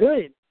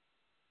 good.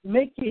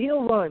 Make your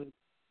heel run.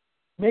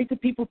 Make the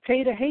people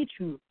pay to hate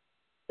you.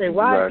 Like,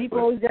 why people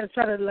always got to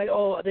try to, like,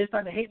 oh, they're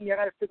starting to hate me, I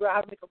got to figure out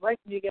how to make them like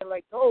me again.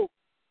 Like, no.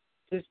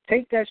 Just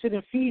take that shit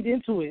and feed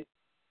into it.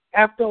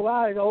 After a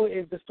while,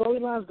 if the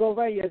storylines go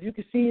right, as you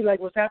can see, like,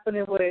 what's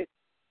happening with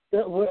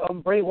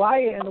Bray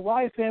Wyatt and the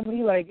Wyatt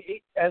family,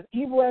 like, as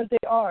evil as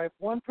they are, if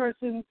one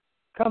person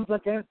comes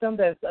against them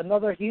that's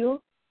another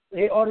heel,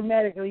 they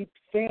automatically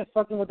fans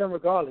fucking with them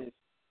regardless.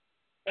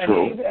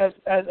 And even as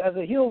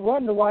a heel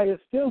run, the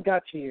Wyatt still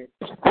got cheered.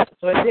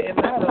 So it didn't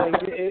matter.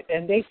 Like,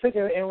 and they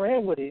figured and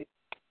ran with it.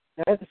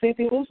 And that's the same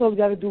thing Usos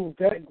got to do.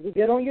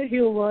 Get on your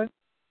heel run.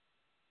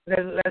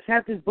 Let's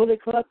have this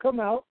Bullet Club come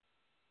out.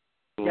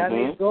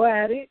 Mm-hmm. Go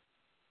at it.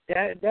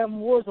 That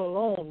wars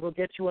alone will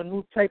get you a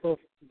new type of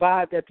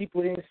vibe that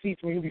people didn't see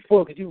from you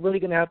before because you're really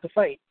going to have to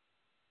fight.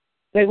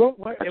 Like,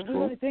 if we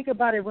really think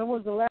about it, when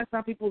was the last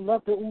time people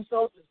loved the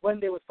Usos? Is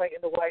when they was fighting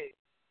the Wyatt.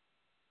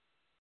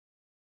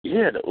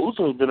 Yeah, the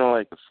Usos been on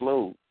like a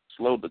slow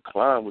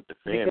decline with the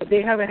fans. Because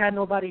they haven't had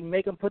nobody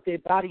make them put their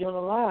body on the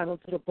line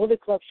until the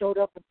Bullet Club showed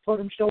up and put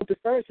them shoulder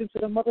first into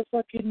the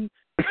motherfucking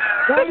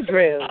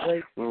guardrails.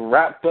 Like,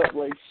 wrapped up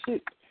like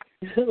shit.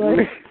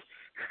 Like,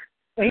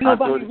 ain't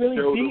nobody really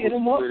beating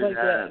them up like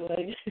that.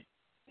 Like,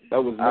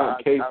 that was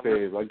not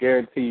kayfabe. I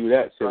guarantee you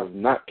that shit was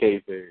not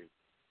kayfabe.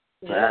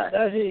 Yeah,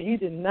 that shit, he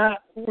did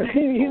not.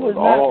 He was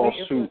all not.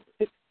 Shoot.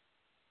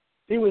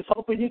 He was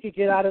hoping he could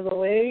get out of the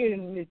way,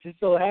 and it just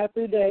so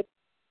happened that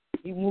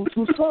he moved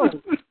too slow.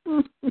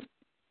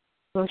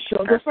 So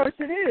shoulder first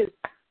it is,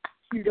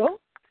 you know.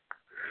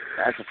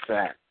 That's a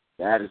fact.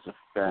 That is a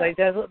fact. Like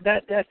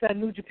that's that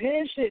New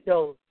Japan shit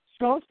though.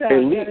 Strong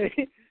style.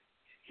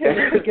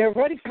 Get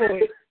ready for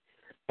it.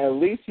 At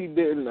least he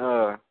didn't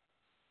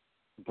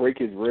break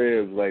his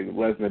ribs like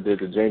Lesnar did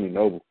to Jamie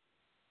Noble.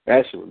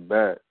 That shit was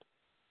bad.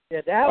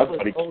 Yeah, that was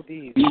OD.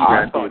 He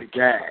got bad.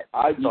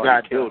 He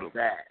got killed him.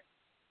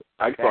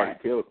 I thought he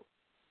killed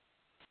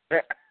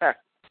him.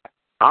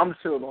 I'm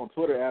chilling on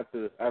Twitter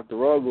after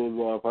Raw goes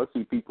off. I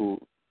see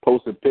people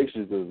posting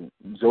pictures of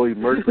Joey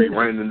Mercury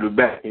running in the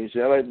back and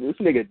shit. I'm like, this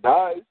nigga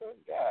died.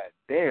 God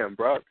damn,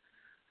 bro.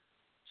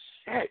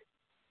 Shit.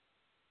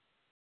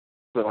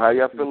 So how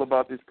y'all feel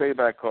about this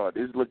payback card?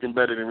 It's looking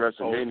better than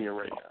WrestleMania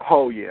right now.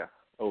 Oh yeah.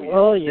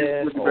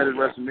 It's looking better than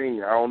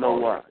WrestleMania. I don't know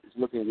why. It's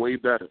looking way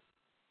better.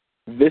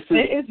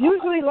 It's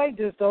usually like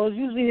this though. It's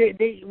usually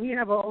we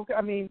have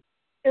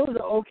it was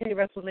an okay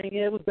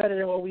WrestleMania. It was better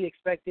than what we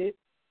expected.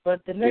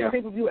 But the next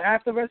pay-per-view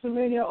after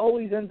WrestleMania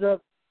always ends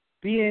up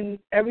being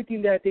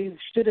everything that they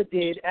should have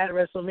did at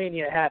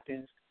WrestleMania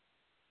happens.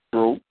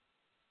 True.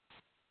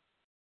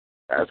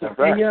 That's a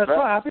fact. And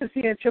I've been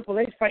seeing Triple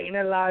H fighting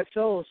at live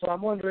shows, so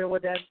I'm wondering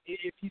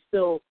if he's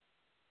still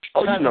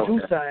trying to do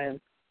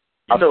something.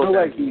 I feel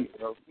like he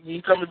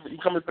coming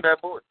for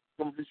that board.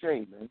 Coming for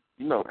Shane, man.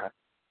 You know that.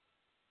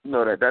 You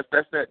know that. That's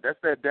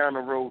that down the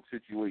road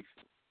situation.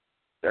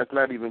 That's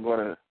not even going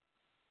to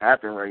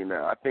happen right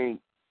now. I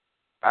think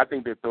I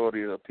think they thought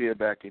it'll appear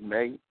back in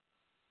May,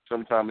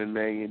 sometime in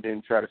May, and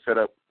then try to set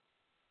up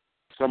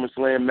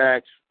SummerSlam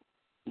match,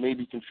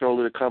 maybe control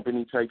of the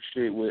company type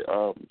shit with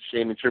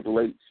Shane and Triple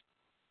H.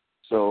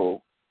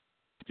 So,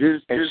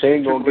 just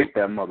Shane gonna get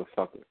that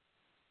motherfucker.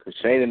 Because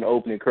Shane in the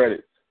opening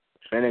credits.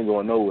 Shane ain't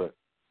going nowhere.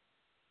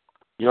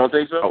 You don't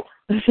think so?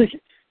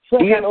 So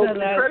He I in said opening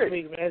last credits.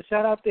 week, man.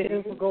 Shout out to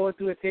him for going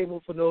through a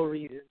table for no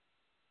reason.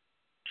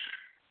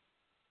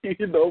 He's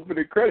in the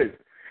opening credits.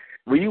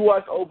 When you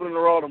watch Opening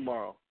Raw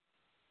tomorrow,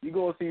 you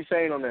gonna see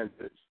Shane on that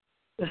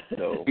bitch.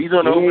 So he's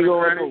on the opening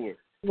credits.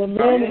 The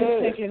man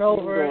is taking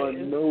over. He's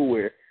going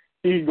nowhere.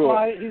 He's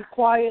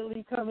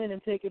quietly coming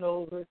and taking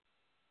over.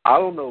 I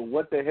don't know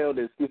what the hell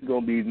this is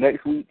going to be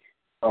next week,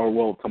 or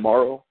well,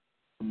 tomorrow,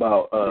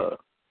 about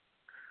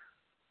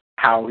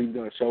how he's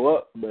going to show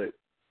up, but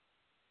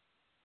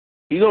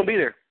he's going to be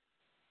there.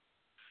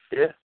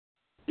 Yeah.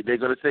 They're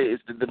going to say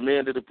it's the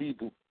demand of the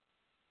people.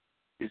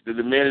 It's the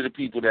demand of the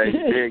people that he's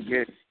there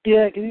again.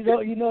 Yeah, because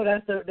you know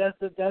that's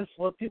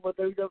what people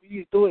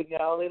WWE is doing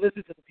now. They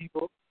listen to the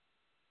people.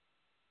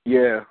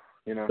 Yeah,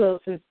 you know. So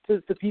since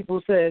the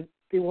people said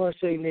they want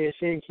Shane there,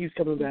 Shane keeps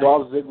coming back.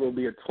 Dolph Ziggler will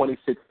be a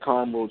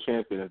 26-time world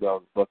champion if that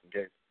was the fucking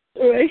case.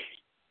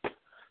 Right?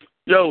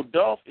 Yo,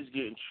 Dolph is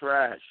getting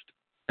trashed.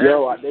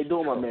 Yo, they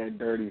doing my man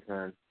dirty,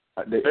 man.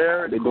 They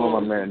doing my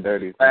man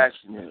dirty.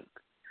 Trashing him.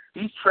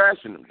 He's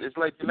trashing him. It's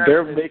like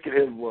they're making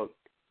him look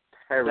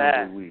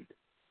terribly weak.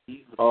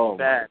 He's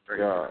bad. Right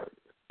God.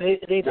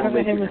 They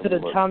turning him into the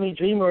Tommy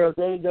Dreamer of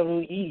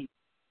WWE.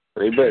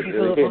 They can't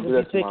do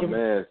that to my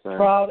man, son.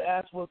 Proud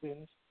ass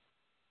whoopings.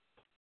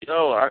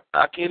 Yo,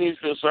 I can't even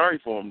feel sorry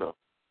for him though.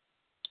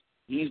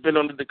 He's been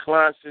on the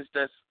decline since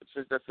that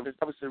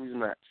Survivor Series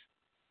match.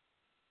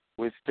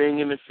 With Sting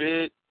in the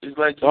Fed, it's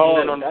like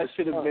that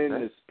should have been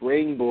the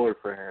springboard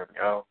for him,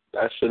 yo.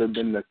 That should have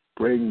been the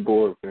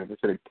springboard for him. It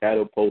should have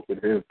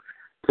catapulted him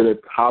to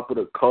the top of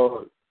the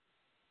card.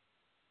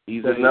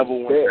 He's another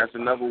one. That's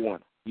another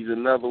one. He's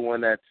another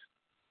one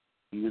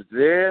he was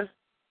there,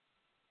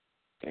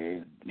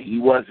 and he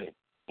wasn't.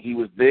 He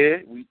was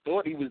there. We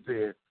thought he was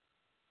there,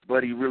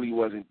 but he really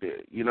wasn't there.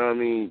 You know what I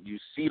mean? You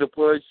see the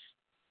push,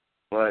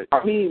 but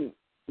I mean,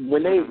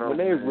 when they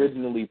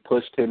originally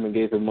pushed him and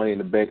gave him Money in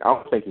the Bank, I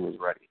don't think he was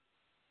ready.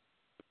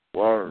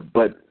 Word.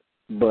 But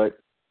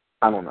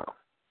I don't know.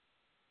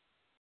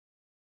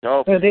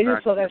 No, they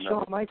just saw that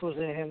Shawn Michaels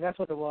in him. That's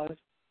what it was.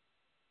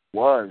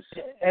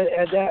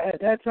 At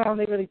that time,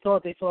 they really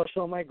thought they saw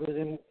Shawn Michaels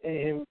in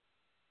him,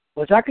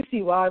 which I could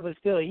see why, but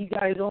still, he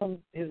got his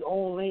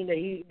own lane that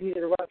he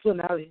needed to run to.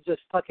 Now he's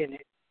just stuck in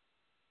it.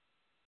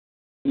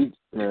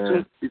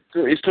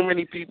 It's too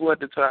many people at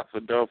the top for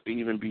Dolph to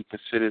even be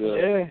considered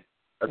a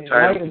title.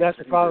 Right, and that's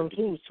the problem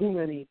too. It's too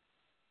many.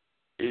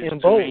 It's in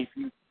too both. many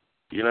people,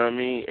 you know what I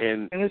mean?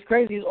 And it's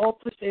crazy. It's all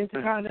pushed to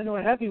Intercontinental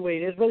and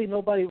Heavyweight. There's really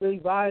nobody really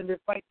vying to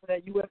fight for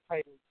that U.S.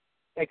 title,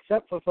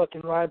 except for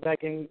fucking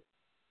Ryback and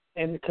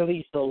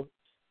Kalisto.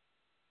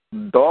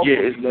 Dolph,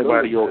 it's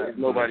nobody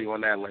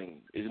on that lane.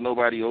 It's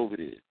nobody over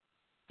there.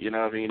 You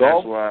know what I mean?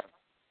 Dolph,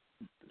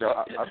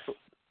 that's why.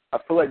 I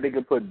feel like they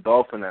could put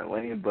Dolph in that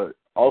lane, but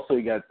also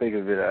you got to think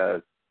of it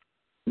as,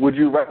 would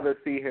you rather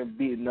see him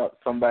beating up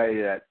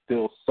somebody that's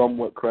still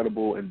somewhat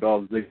credible in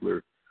Dolph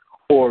Ziggler,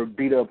 or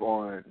beat up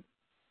on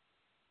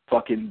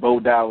fucking Bo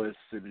Dallas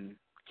and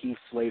Keith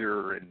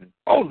Slater and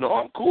oh no,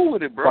 I'm cool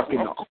with it, bro.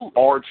 Fucking cool.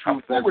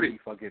 R-Truth every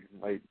fucking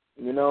like,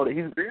 you know,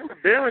 he's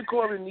Baron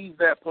Corbin needs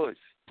that push.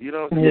 You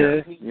know, he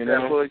needs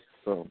that push.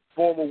 So,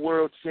 former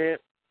world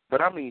champ,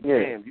 but I mean,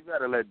 damn, you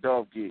gotta let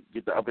Dolph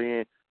get the upper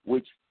hand,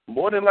 which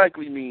more than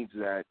likely means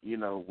that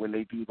when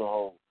they do the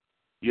whole,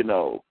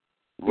 you'll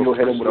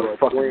hit him with a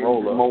fucking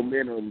roll up,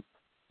 momentum.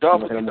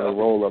 Dolph will hit him with a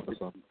roll up or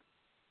something.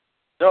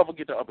 Dolph will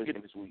get the upper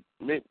hand this week,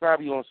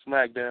 probably on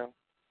SmackDown.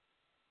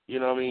 You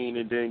know what I mean?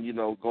 And then,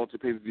 going to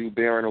pay-per-view,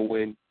 Baron will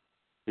win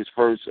his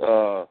first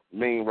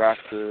main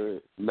roster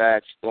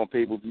match on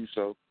pay-per-view.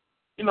 So,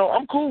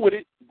 I'm cool with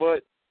it.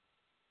 But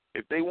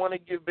if they want to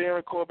give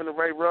Baron Corbin the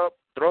right rub,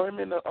 throw him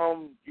in the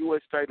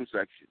U.S. title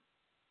section.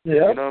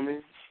 Yeah. You know what I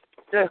mean?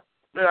 Yeah,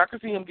 I can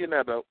see him getting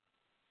that belt.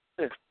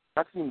 Yeah,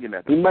 I can see him getting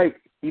that belt.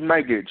 He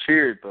might get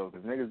cheered, though,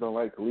 because niggas don't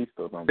like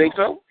Kalisto. Think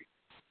so?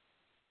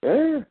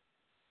 Yeah.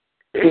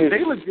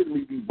 They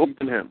legitimately be booing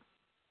him.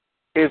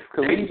 If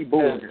Kalisto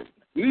booing him.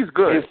 He's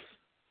good.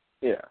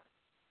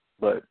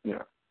 But you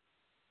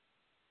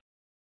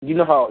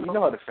know how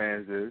the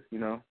fans is.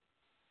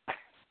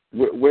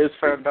 Where's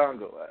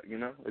Fandango at?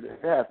 It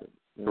happens.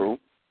 True.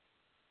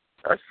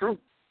 That's true.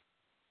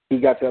 He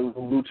got that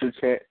little lucha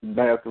chant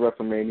right after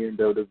WrestleMania, and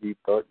WWE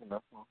thought,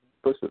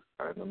 push it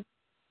behind him.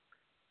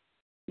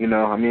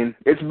 I mean,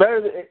 it's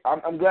better.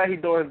 I'm glad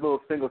he's doing his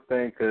little single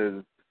thing,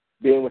 because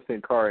being with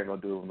Sin Cara ain't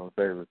gonna do him no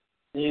favors.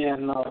 Yeah,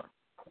 no.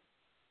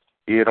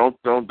 Yeah, don't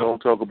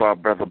talk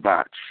about Brother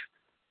Botch.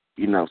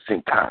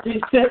 Sin Cara.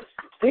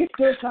 They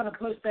still trying to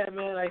push that,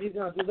 man. Like, he's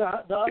gonna do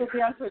that. The other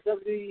thing I saw,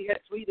 WWE had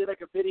tweeted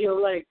like a video,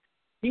 like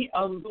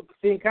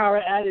Sin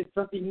Cara added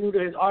something new to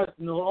his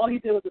arsenal. All he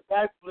did was a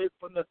backflip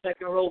from the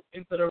second rope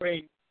into the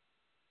ring.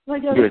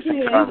 Like, yeah,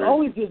 he's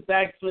always just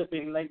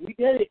backflipping. Like, we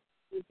get it.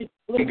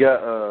 He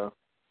got,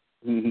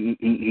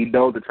 he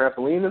dove the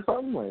trampoline or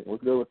something? Like,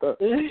 what's good with that?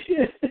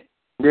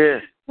 Yeah.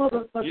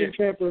 Motherfucking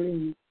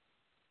trampoline.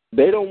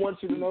 They don't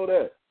want you to know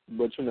that,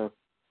 but, you know,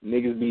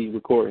 niggas be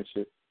recording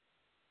shit.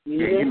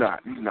 Yeah, you know.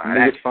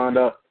 Niggas find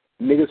out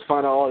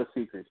all the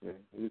secrets, man.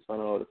 Niggas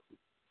find out all the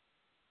secrets.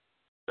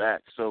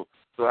 Back. So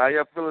how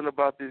y'all feeling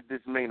about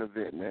this main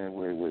event, man,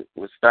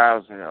 with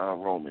Styles and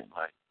Roman?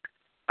 Like,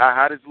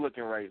 how this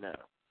looking right now?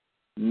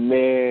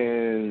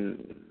 Man,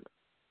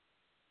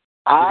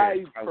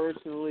 I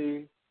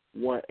personally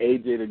want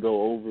AJ to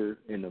go over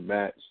in the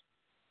match,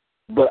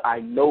 but I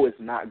know it's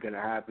not gonna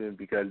happen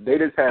because they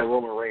just had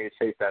Roman Reigns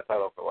chase that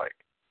title for like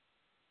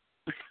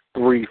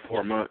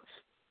 3-4 months.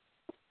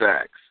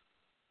 Facts.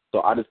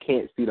 So I just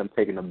can't see them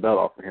taking the belt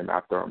off of him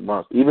after a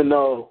month, even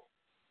though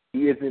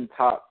he is in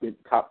top 10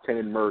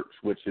 in merch,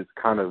 which is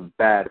kind of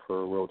bad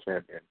for a world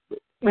champion.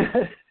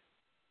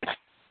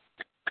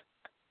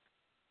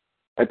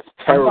 That's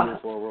terrible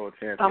for a world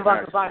champion. I'm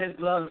about to buy his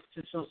gloves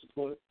to show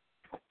support.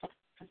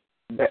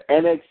 The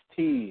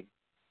NXT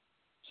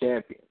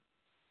champion,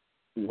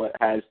 what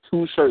has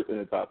 2 shirts in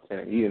the top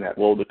 10. He didn't have,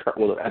 at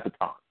the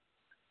time,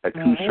 had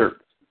 2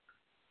 shirts.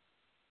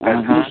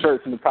 Had 2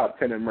 shirts in the top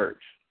 10 in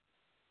merch,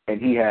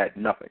 and he had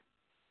nothing.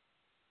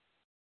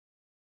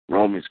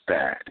 Roman's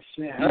bad.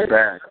 Yeah. He's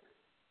bad.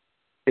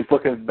 It's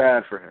looking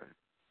bad for him.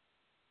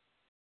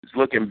 It's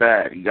looking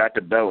bad. He got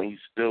the belt, and he's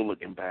still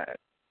looking bad.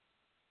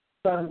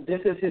 So this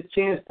is his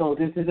chance, though.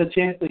 This is a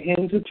chance for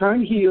him to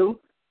turn heel.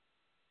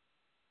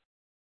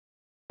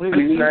 With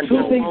these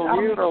 2 things,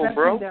 I'm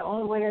expecting the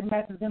only way that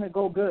match is going to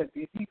go good.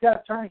 If he got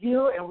to turn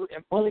heel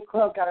and Bullet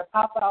Club got to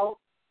pop out,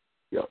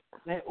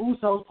 let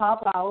Usos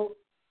pop out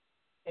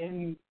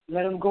and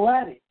let them go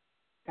at it.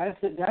 That's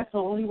the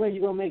only way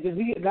you're going to make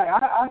it.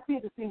 I see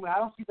it the same way. I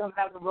don't see them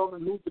having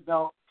Roman lose the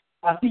belt.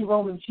 I see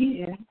Roman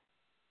cheating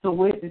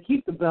to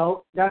keep the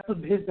belt. That's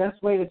his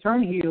best way to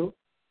turn heel.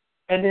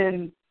 And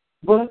then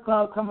Bullet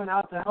Club coming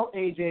out to help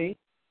AJ,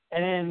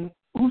 and then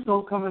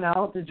Uso coming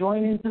out to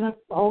join into the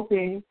whole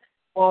thing,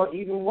 or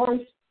even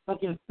worse,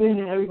 fucking Finn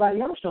and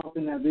everybody else show up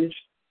in that bitch.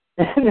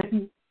 And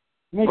then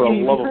make it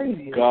even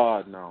crazy.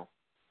 God, no.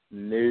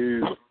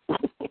 No.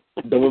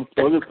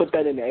 Don't put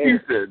that in the air.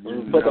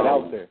 Put that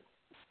out there.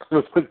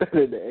 Put that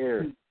in the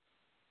air.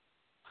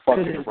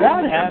 If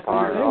that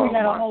happens, then we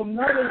got a whole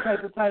nother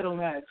type of title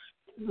match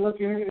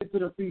looking into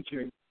the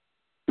future.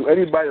 To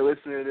anybody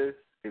listening to this,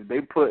 if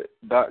they put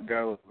Doc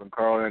Gallows and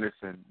Carl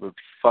Anderson with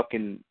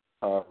fucking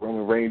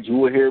Roman Reigns, you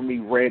will hear me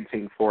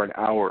ranting for an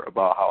hour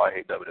about how I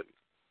hate WWE.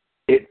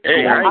 I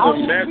ain't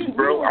gonna mad,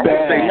 bro. I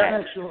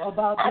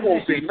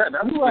won't say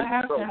nothing. We will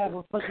have to have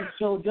a fucking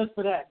show just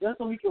for that, just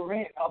so we can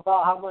rant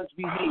about how much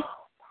we hate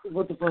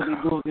what the fuck they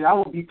doing. I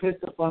would be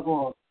pissed the fuck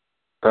off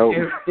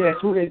if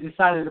that's who they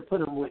decided to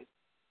put him with.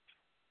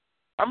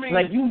 I mean,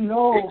 like, you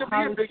know, it could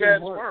be a big ass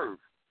swerve.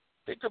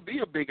 It could be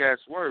a big ass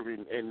swerve,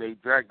 and they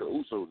drag the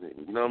Usos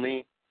in. You know what I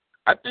mean?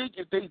 I think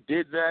if they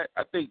did that,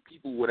 I think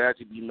people would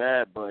actually be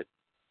mad, but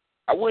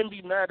I wouldn't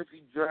be mad if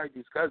he dragged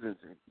his cousins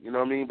in. You know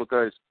what I mean?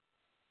 Because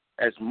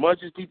as much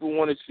as people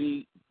want to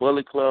see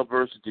Bullet Club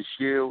versus The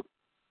Shield,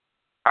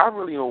 I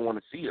really don't want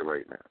to see it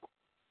right now.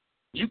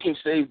 You can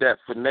save that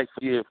for next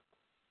year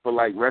for,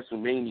 like,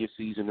 WrestleMania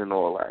season and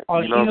all that.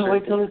 Or you know even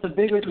wait till it's a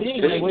bigger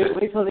thing. Like,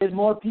 wait till there's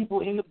more people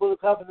in the Bullet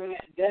Club, and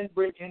then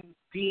bring in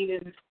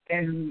Dean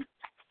and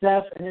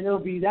Seth, and then it'll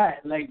be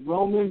that. Like,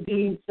 Roman,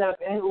 Dean, Seth,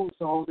 and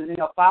Usos, and then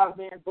a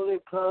 5-man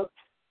Bullet Club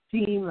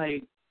team.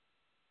 Like,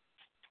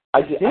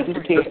 I just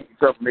can't.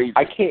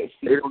 I can't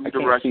see. They don't need to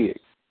rush it.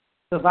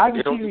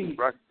 Survivor Series.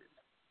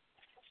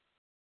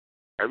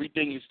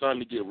 Everything is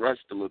starting to get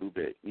rushed a little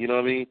bit. You know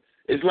what I mean?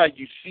 It's like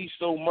you see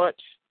so much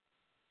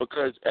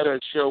because that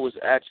show is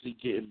actually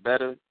getting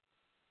better,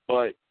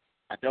 but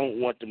I don't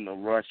want them to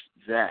rush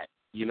that.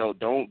 You know,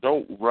 don't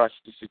rush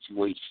the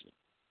situation.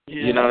 Yeah.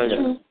 You know what I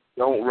mean?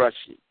 Don't rush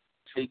it.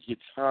 Take your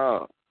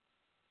time.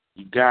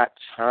 You got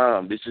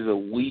time. This is a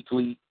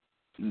weekly,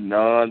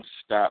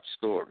 non-stop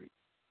story.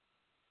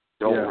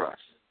 Don't rush.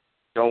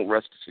 Don't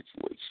rush the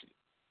situation.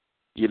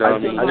 You know what I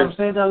mean? I'm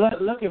saying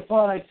that looking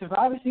for, like,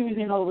 Survivor Series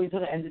ain't all the way to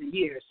the end of the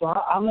year, so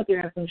I'm looking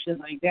at some shit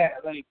like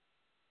that. Like,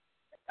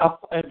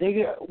 if they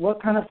get,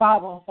 what kind of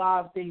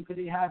 5-on-5 thing could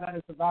they have out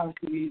of Survivor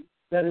Series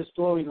better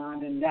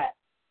storyline than that?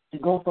 To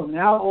go from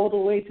now all the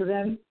way to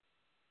then,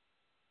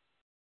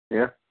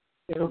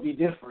 it'll be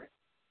different.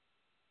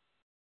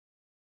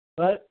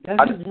 But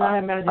that's just my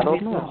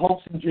imagination,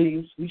 hopes and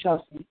dreams. We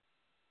shall see.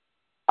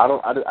 I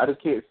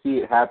just can't see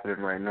it happening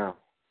right now.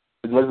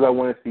 As much as I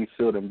want to see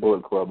Shield and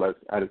Bullet Club,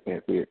 I just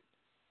can't see it.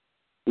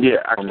 Yeah,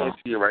 I can't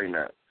see it right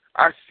now.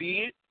 I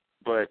see it,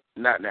 but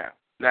not now.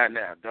 Not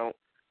now.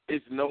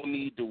 It's no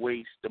need to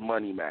waste the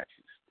money matches.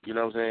 You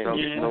know what I'm saying?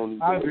 Yeah, no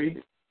need I to agree. waste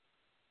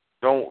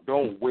it.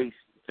 Don't waste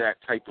that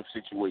type of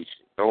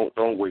situation.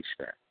 Don't waste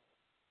that.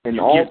 And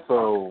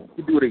also,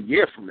 you do it a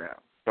year from now.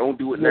 Don't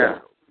do it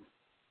now.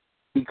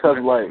 Because,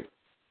 like,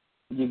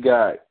 you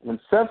got, when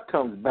Seth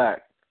comes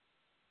back,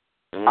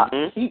 He's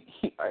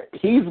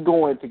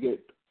going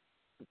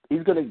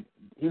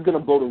to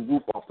blow the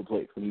roof off the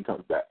place when he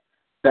comes back.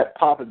 That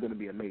pop is going to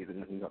be amazing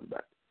when he comes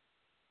back.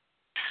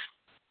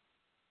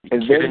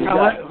 And then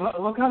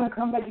what kind of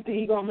comeback you think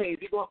he's gonna make? Is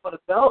he going for the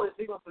belt? Is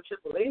he going for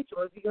Triple H,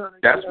 or is he gonna?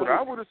 That's what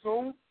I would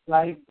assume.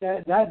 Like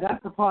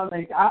that's the part.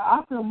 Like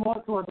I feel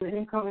more towards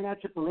him coming at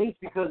Triple H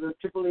because of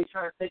Triple H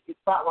trying to take his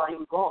spot while he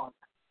was gone.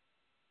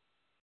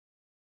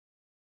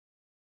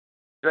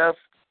 Seth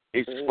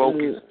is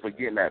focused for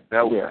getting that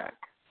belt back.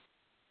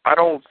 I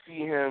don't see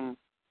him.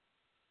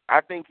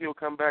 I think he'll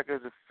come back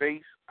as a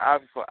face,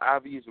 for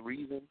obvious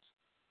reasons,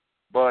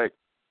 but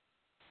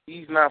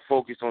he's not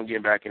focused on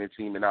getting back in the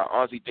team. And I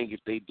honestly think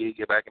if they did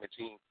get back in the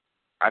team,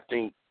 I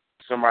think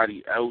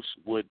somebody else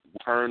would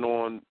turn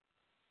on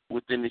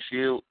within the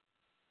Shield.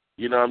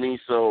 You know what I mean?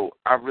 So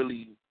I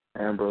really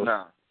Ambrose.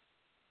 Nah.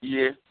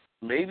 Yeah,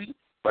 maybe.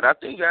 But I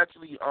think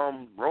actually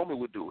Roman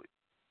would do it.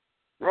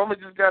 Roman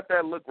just got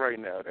that look right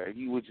now that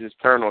he would just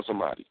turn on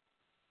somebody.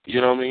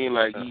 You know what I mean?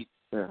 Like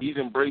he's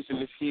embracing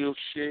the Shield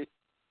shit.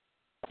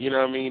 You know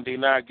what I mean? They're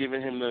not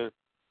giving him the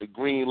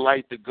green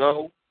light to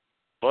go,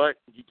 but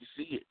you can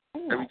see it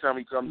every time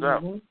he comes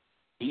out.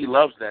 He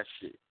loves that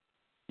shit.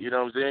 You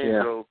know what I'm saying?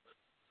 Yeah.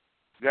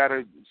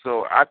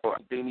 So I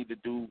thought they need to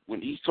do,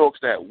 when he talks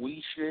that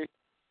we shit,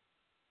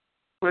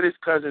 put his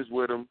cousins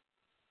with him,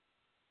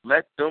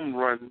 let them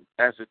run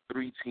as a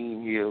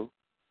 3-team heel.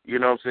 You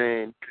know what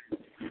I'm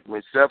saying?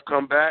 When Seth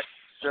come back,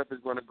 Seth is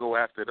going to go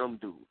after them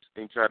dudes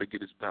and try to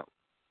get his belt.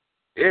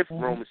 If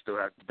Roman still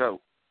has the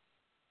belt.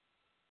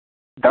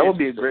 That would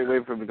be a great way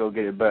for him to go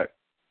get it back.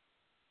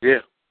 Yeah,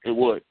 it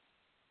would.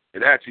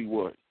 It actually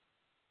would.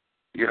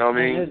 You know what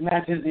I mean? There's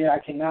matches there I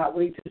cannot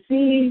wait to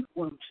see.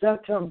 When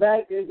Seth comes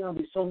back, there's going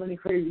to be so many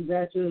crazy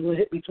matches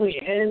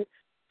between him,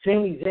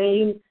 Sami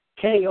Zayn,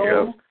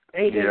 KO,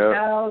 AJ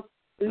Styles.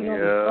 There's going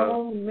to be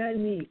so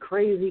many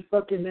crazy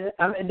fucking matches.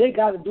 And they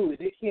got to do it.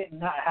 They can't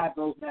not have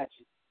those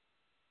matches.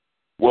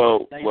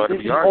 Well, to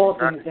be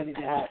honest,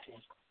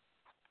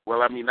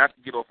 well, I mean, not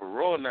to get off of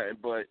Raw or nothing,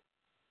 but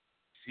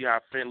see how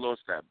Finn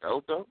lost that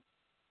belt, though?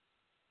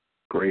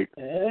 Great.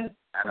 Yeah.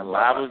 At a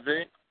live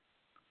event?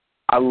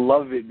 I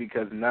love it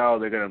because now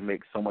they're going to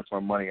make so much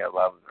more money at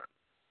live events.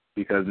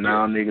 Because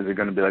now niggas are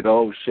going to be like,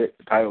 oh, shit,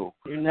 the title.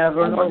 You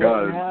never know what's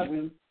going to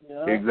happen.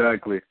 Yeah.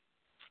 Exactly.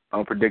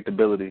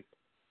 Unpredictability.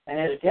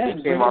 And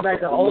again, bring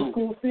back the old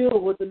school feel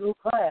with the new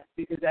class,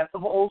 because that's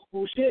some old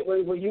school shit where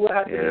you would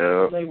have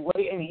to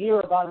wait and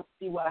hear about it to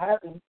see what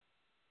happens.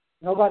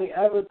 Nobody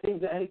ever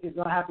thinks that anything's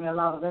going to happen at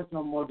live events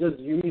no more. Just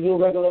usual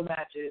regular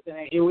matches. And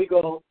then here we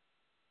go.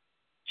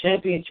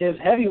 Championships,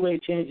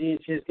 heavyweight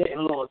championships getting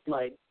lost.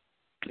 Like,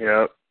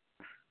 yep.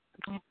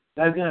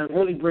 That's going to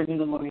really bring in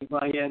the money.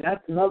 But, yeah,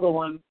 that's another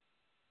one.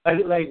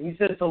 Like we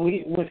said, so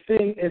with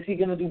Finn, is he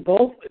going to do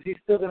both? Is he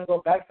still going to go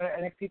back for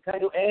the NXT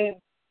title? And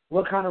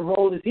what kind of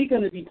role is he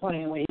going to be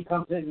playing when he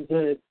comes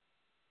into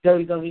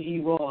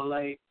WWE Raw?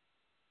 Like,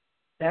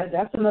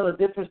 that's another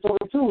different story,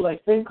 too.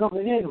 Like, Finn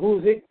coming in,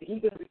 who's he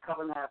going to be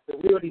coming after?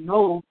 We already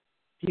know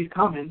he's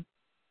coming.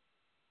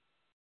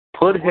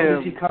 What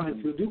is he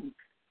coming to do?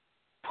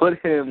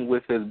 Put him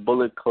with his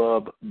Bullet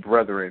Club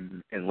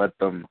brethren and let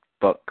them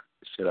fuck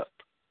shit up.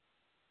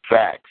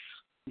 Facts.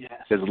 Yes.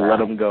 Just let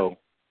them go.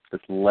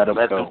 Just let them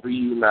go. Let them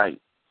reunite.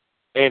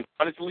 And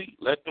honestly,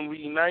 let them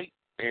reunite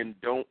and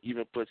don't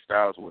even put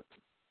Styles with them.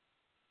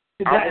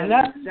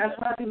 That's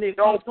what I think they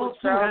don't put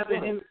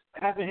having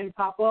him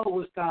pop up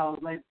with Styles.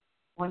 Like,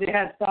 when they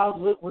had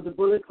Styles with the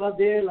Bullet Club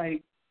there,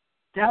 like,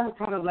 that was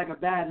kind of like a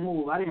bad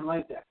move. I didn't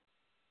like that.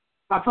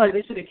 I feel like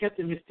they should have kept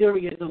it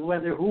mysterious of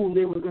who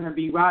they were going to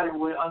be riding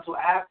with until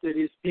after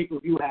this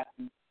pay-per-view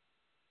happened.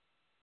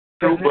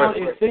 Because now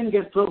if Finn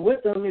gets put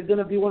with them, it's going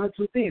to be one of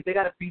two things. They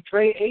got to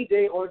betray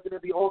AJ, or it's going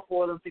to be all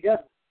four of them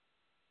together.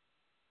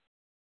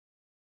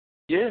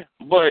 Yeah,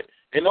 but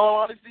in all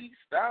honesty,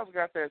 Styles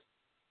got that.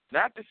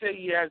 Not to say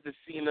he has the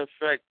Cena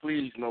effect.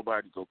 Please,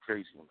 nobody go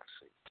crazy when I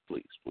say it.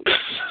 Please.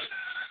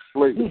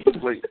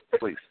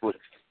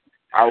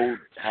 I will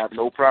have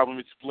no problem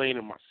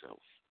explaining myself.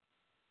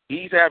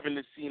 He's having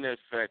the Cena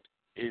effect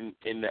in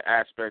the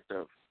aspect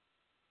of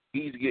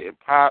he's getting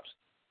pops.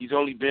 He's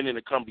only been in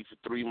the company for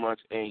 3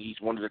 months, and he's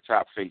one of the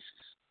top faces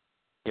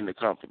in the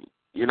company.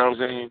 You know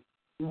what I'm saying?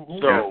 Mm-hmm.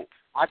 So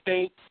I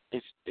think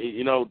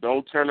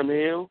don't turn him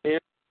heel.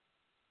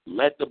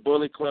 Let the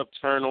Bullet Club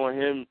turn on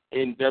him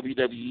in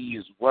WWE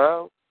as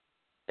well,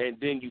 and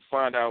then you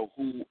find out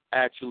who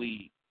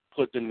actually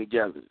put them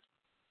together.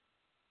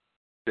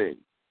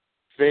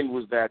 Finn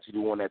was actually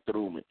the one that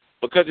threw him in.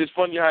 Because it's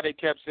funny how they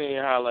kept saying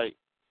how, like,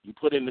 you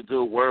put in the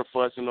good word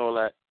for us and all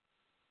that.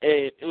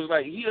 And it was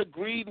like he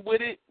agreed with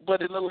it,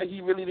 but it looked like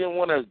he really didn't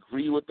want to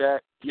agree with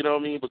that. You know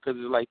what I mean? Because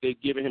it's like they're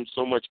giving him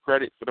so much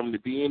credit for them to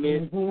be in there.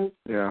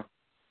 Mm-hmm. Yeah.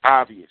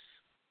 Obvious.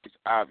 It's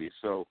obvious.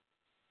 So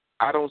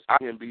I don't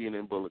see him being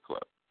in Bullet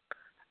Club.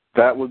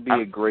 That would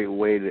be a great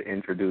way to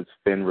introduce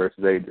Finn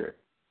versus AJ.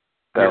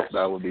 That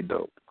would be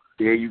dope.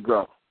 There you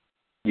go.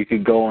 You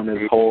could go on this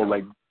whole,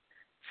 like,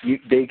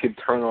 they could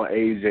turn on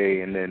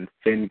AJ, and then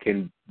Finn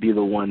can be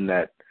the one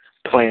that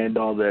planned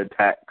all the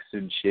attacks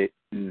and shit.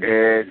 And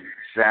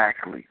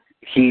exactly.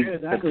 He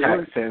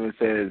attacks him and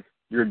says,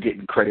 "You're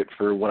getting credit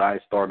for what I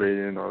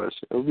started," and all that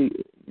shit. It would be,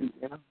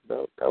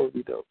 that would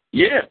be dope.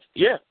 Yeah.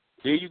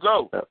 There you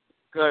go.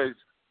 Because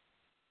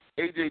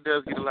AJ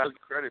does get a lot of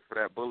credit for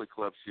that Bullet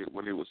Club shit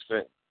when it was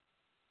fit.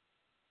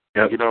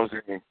 Yep. You know what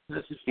I'm saying?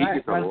 That's just he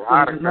gets a that's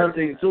lot of another credit.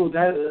 thing too.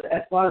 That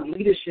as far as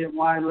leadership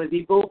wise, like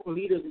they both were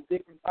leaders at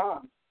different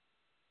times.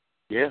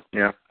 Yeah.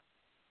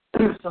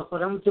 So for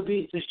them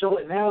to show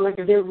it now, like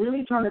if they're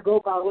really trying to go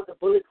by what the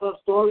Bullet Club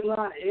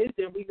storyline is,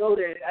 then we know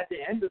that at the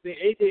end of it,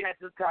 AJ had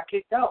just got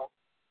kicked out.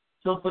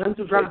 So for them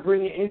to try to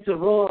bring it into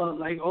Raw,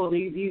 like, oh,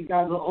 these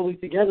guys are always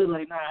together,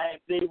 like, nah,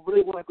 if they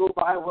really want to go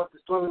by what the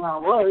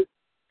storyline was,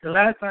 the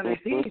last time they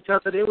seen each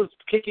other, they was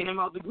kicking him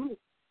out the group.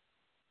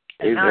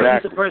 And now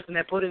he's the person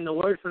that put in the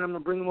word for them to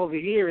bring him over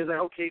here. Is like,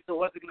 okay, so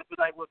what's it going to be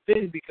like with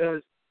Finn?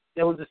 Because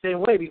that was the same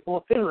way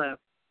before Finn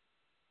left.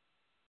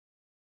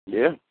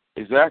 Yeah,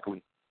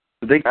 exactly.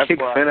 Did they kick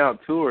Finn out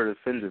too, or did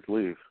Finn just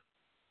leave?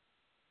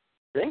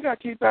 Finn got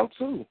kicked out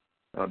too.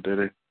 Oh, did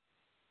he?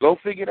 Go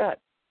figure that.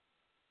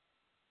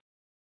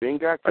 Finn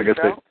got kicked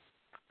out.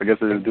 I guess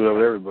they didn't do that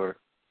with everybody.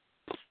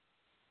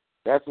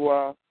 That's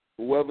why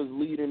whoever's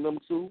leading them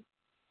two,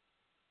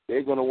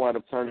 they're going to wind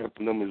up turning up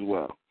on them as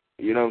well.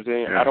 You know what I'm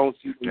saying? Yeah. I don't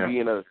see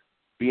them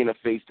being a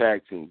face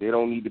tag team. They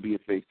don't need to be a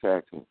face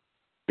tag team.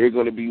 They're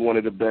going to be one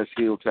of the best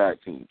heel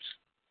tag teams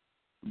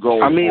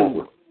going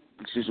forward.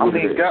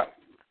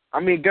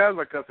 Guys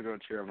like us are going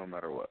to cheer them no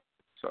matter what.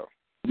 So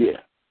yeah,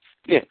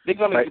 they're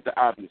going to get the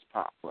obvious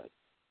pop.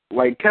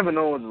 Like Kevin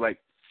Owens is like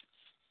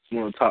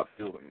one of the top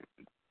heels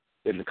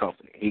in the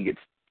company.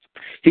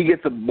 He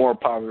gets a more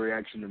positive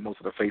reaction than most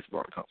of the face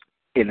bar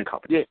in the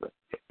company. Yeah,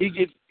 he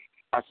gets.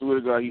 I swear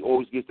to God, he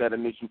always gets that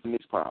initial from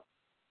his pop.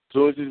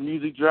 So as his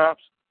music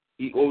drops,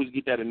 he always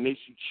get that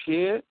initial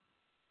cheer.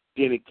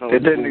 Then it comes.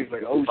 And then he's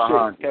like, "Oh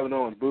behind shit, Kevin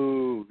Owens,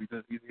 boo!"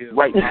 Because he's here.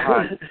 Right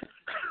behind.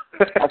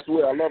 I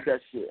swear, I love that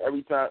shit.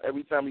 Every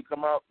time he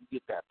come out, you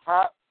get that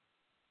pop,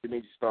 then they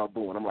just start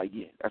booing. I'm like,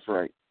 yeah, that's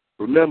right.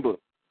 Remember,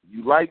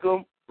 you like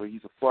him, but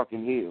he's a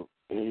fucking heel,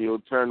 and he'll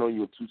turn on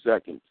you in 2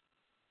 seconds.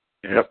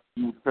 Yep.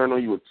 He'll turn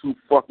on you in 2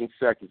 fucking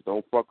seconds.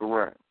 Don't fuck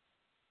around.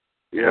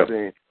 You know what I'm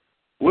saying?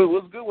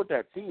 What's good with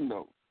that team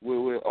though?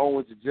 With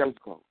Owens and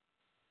Jericho.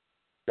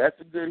 That's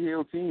a good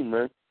heel team,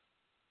 man.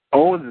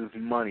 Owens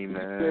is money,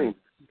 man.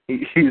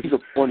 He's a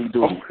funny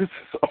dude.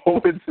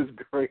 Owens is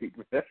great,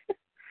 man.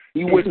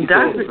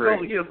 That's a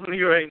goal heel for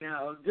me right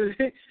now.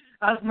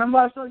 I remember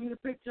I showed you the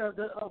picture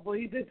of what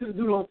he did to the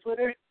dude on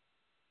Twitter.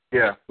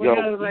 Yeah.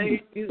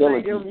 He's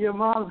like your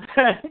mom's.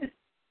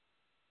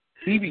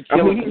 He be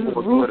killing people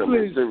on Twitter,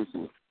 man,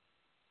 seriously.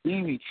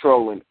 He be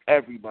trolling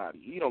everybody.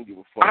 He don't give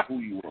a fuck who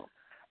you are.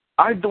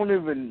 I don't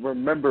even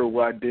remember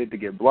what I did to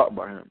get blocked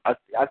by him. I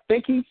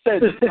think he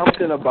said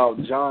something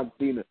about John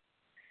Cena,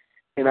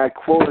 and I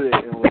quoted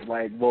it and was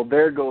like, "Well,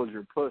 there goes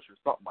your push," or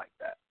something like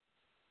that.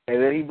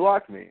 And then he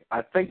blocked me.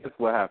 I think that's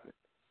what happened.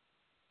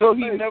 So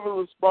he never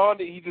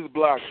responded. He just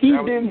blocked. He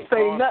didn't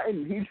say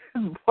nothing. He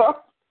just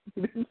blocked.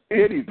 He didn't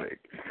say anything.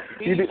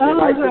 He didn't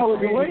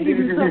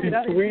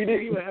tweet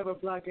it. He would ever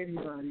block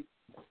anybody.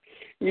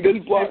 He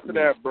didn't block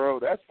that, bro.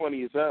 That's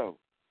funny as hell.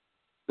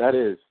 That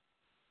is.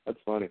 That's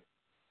funny.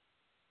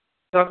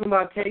 Talking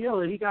about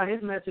KO, he got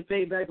his match to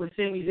pay back with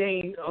Sami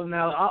Zayn. Oh,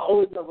 now I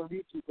always love when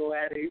these two go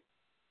at it.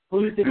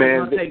 Who do you think is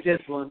going to take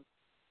this one?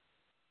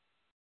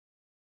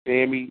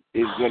 Sami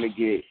is going to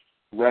get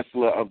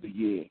Wrestler of the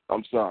Year.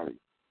 I'm sorry.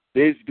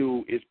 This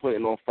dude is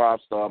putting on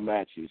 5-star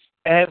matches.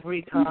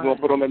 Every time. He's going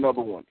to put on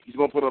another one.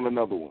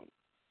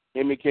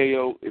 Him and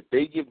KO, if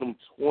they give them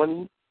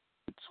 20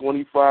 to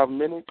 25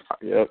 minutes,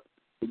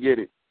 forget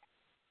it.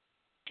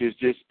 Just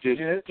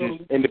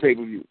end the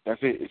pay-per-view.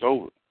 That's it. It's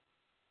over.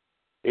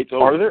 It's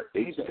over. Are there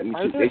any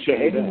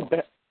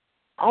bad?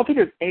 I don't think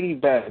there's any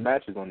bad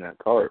matches on that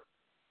card.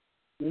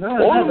 No,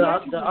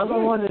 the other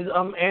one is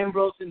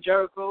Ambrose and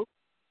Jericho.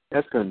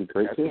 That's going to be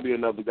great. That's going to be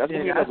another good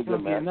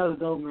match. Another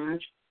dope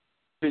match.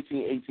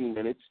 15, 18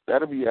 minutes.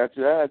 That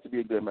has to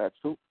be a good match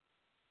too.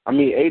 I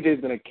mean,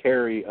 AJ's going to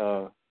carry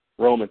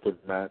Roman through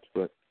the match,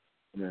 but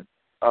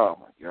oh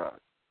my God.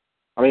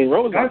 I mean,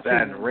 Roman's not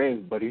bad in the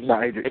ring, but he's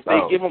not AJ. If they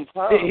give him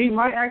time, he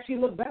might actually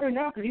look better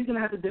now because he's going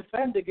to have to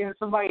defend against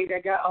somebody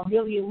that got a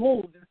million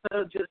moves instead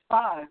of just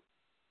 5.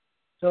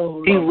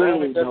 So he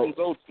really doesn't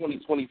go 20,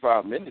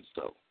 25 minutes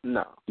though.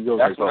 No,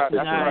 that's what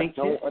I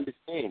don't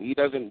understand. He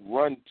doesn't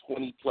run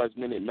 20+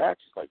 minute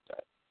matches like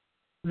that.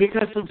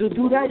 Because to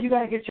do that, you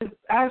gotta get your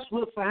ass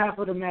whipped for half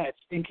of the match.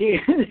 And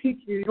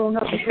you don't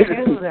know if you can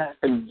handle that.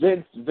 And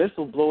Vince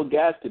will blow a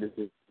gasket if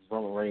it's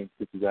Roman Reigns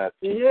if you got.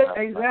 Yeah,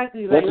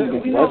 exactly. Like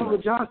we know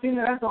with John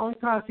Cena, that's the only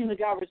time Cena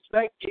got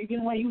respect.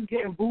 Even when he was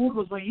getting booed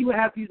was when he would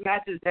have these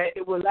matches that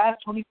it would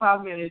last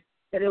 25 minutes,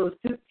 that it was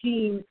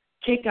 15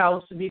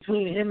 kickouts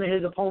between him and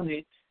his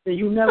opponent, that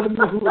you never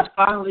knew who was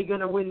finally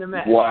gonna win the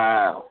match.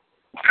 Wow.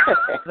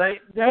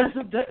 Like that's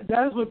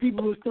what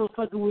people were still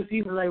fucking with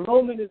Cena. Like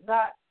Roman is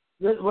not.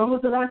 When was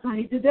the last time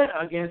he did that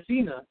against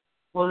Cena?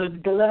 Well,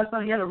 the last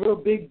time he had a real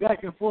big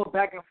back and forth,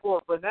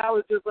 but now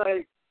it's just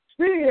like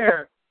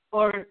spear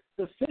or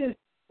the fist,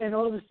 and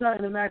all of a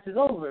sudden the match is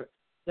over.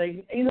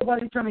 Like, ain't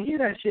nobody trying to hear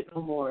that shit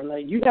no more.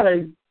 Like, you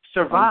gotta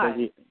survive.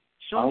 I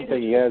don't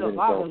think he has any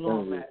false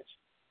finishes.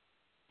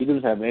 He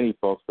doesn't have any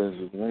false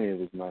finishes in any of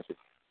his matches.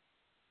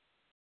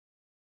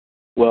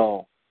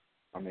 Well,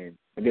 I mean,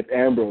 against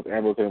Ambrose hit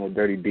him with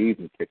dirty deeds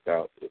and kicked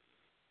out.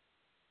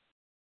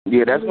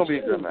 Yeah, that's gonna be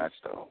a good match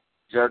though.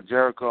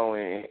 Jericho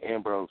and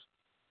Ambrose.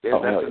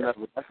 That's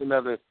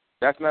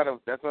not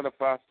a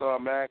 5-star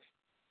match.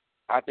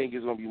 I think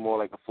it's gonna be more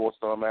like a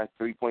 4-star match,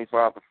 3.5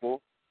 to 4.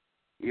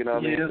 You know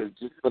what I mean?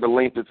 Just for the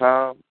length of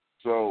time.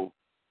 So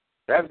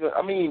that's the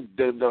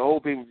whole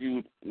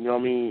pay-per-view. You know what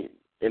I mean?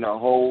 In a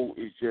whole,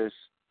 it's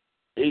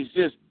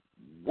just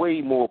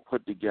way more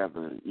put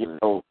together. You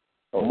know,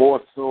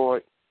 more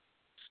thought.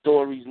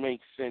 Stories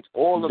make sense.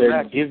 All the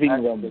matches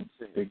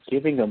they're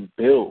giving them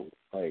build.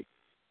 Like,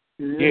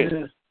 you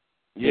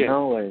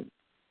know,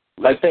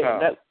 like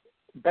that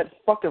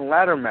fucking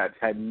ladder match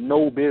had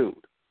no build.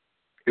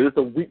 It was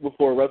a week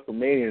before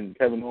WrestleMania, and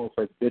Kevin Owens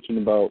starts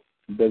bitching about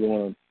he doesn't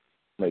want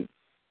to,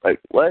 like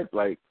what?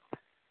 Like,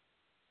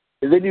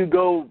 and then you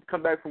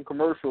come back from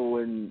commercial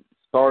and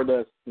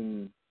Stardust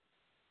and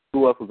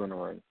who else was in the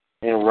ring?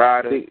 And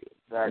Ryder.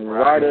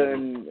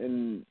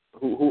 And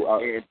who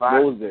what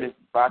was it?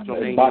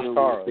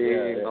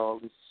 Botchara. And all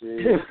this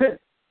shit.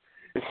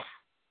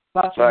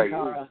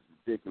 Botchara.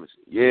 Ridiculous.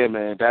 Yeah,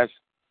 man. I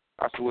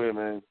swear,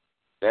 man.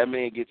 That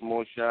man gets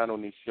more shine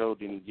on his show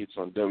than he gets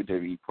on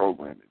WWE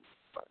programming.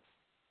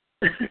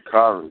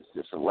 Cara is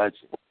just a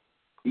legend.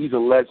 He's a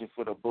legend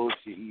for the bullshit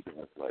he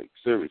does. Like,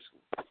 seriously.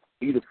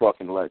 He's a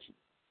fucking legend.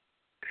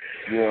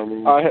 You know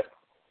what I mean?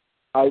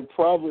 I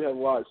probably have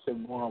watched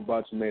him more on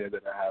Botchamania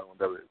than I have on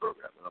WWE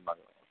programming. I'm not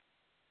gonna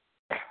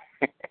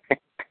lie.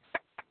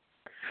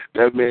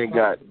 That man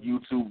got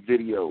YouTube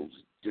videos.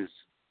 Just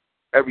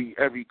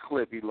every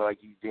clip, he's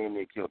damn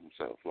near killed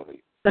himself.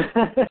 Like,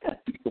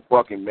 he's a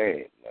fucking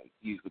man. Like,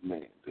 he's the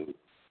man, dude.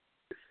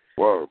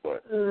 Word,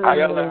 but I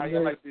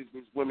like this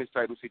women's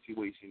title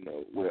situation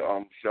though, with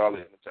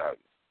Charlotte and Natalia.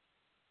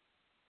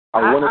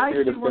 I want to see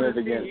her defend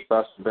against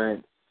Sasha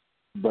Banks,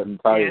 but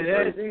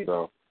Natalia.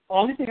 So.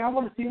 Only thing I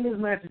want to see in this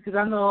match is because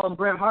I know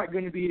Bret Hart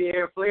going to be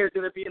there, Flair's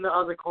going to be in the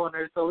other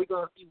corner, so we're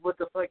going to see what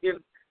the fucking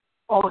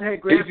old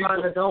head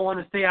grandfather that don't want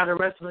to stay out of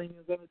wrestling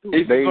is going to do.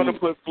 Is he going to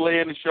put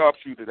Flair in the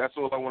sharpshooter? That's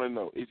all I want to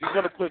know. Is he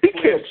going to put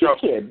Flair in the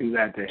sharpshooter? He can't do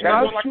that to him. That's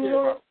all I care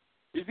about.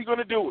 Is he going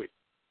to do it?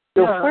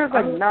 Yo, Flair's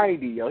like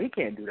 90, yo. He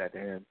can't do that to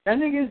him. That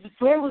nigga,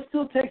 Flair will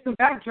still take some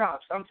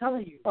backdrops, I'm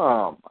telling you.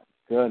 Oh, my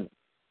goodness.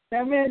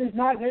 That man is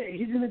not,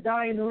 he's going to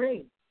die in the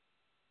ring.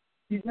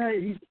 He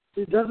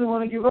doesn't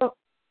want to give up.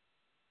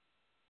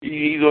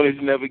 He's on his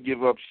never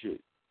give up shit.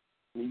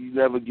 He's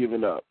never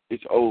given up.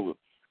 It's over.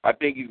 I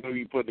think he's going to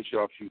be put in the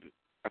sharpshooter.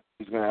 I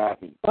think it's going to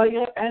happen. But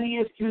yeah, any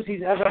excuse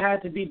he's ever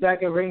had to be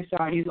back at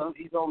ringside, he's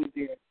always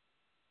there.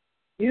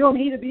 He don't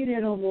need to be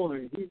there no more.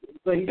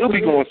 He'll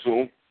be going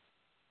soon.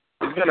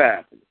 It's going to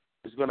happen.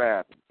 It's going to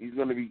happen. He's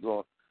going to be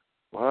going.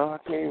 Well, I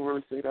can't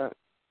really say that.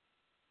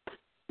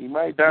 He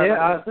might die.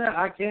 Yeah,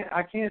 I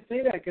can't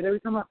say that because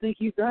every time I think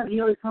he's done, he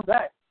always comes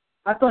back.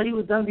 I thought he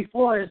was done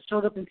before and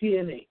showed up in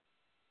TNA.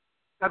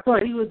 I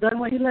thought he was done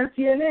when he left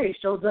TNA.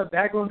 Shows up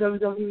back on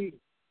WWE.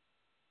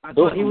 I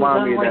thought he was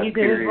done when he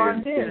did his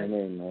run there.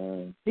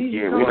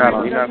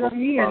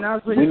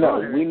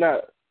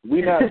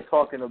 We're not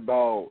talking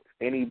about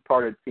any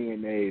part of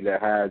TNA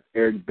that has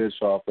Eric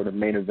Bischoff or the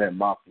Main Event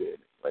Mafia.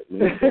 Like,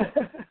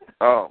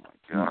 oh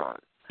my God.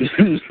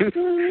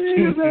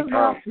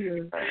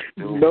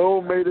 No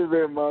Main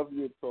Event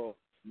Mafia talk.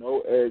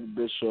 No Eric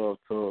Bischoff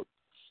talk.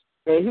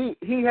 And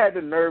he had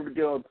the nerve to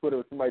get on Twitter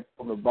with somebody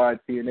told him to buy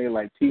TNA,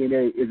 like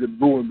TNA isn't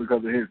ruined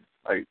because of him.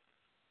 Like,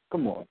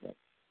 come on, man.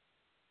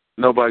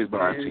 Nobody's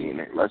buying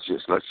TNA. Let's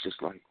just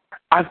like.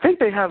 I think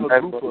they have a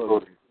group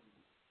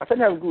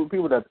of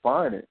people that's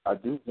buying it. I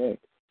do think.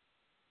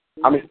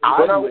 I mean,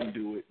 I wouldn't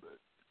do it, but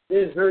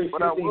there's very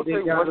few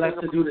things they got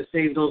left to do to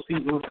save those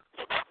people.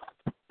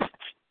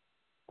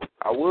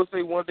 I will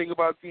say one thing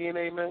about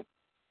TNA, man.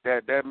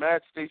 That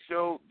match they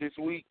showed this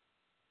week.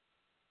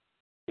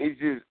 It's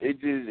just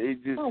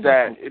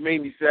sad. It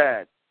made me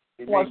sad.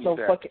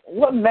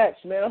 What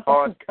match, man?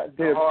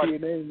 The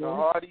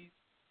Hardys,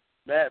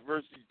 Matt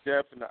versus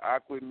Jeff in the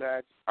Awkward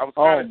match. I was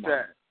kind of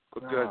sad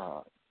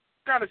because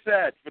kind of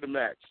sad for the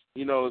match.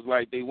 You know, it's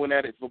like they went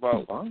at it for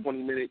about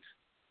 20 minutes,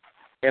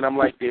 and I'm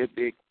like, they're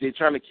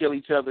trying to kill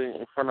each other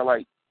in front of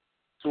like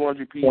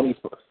 200 people.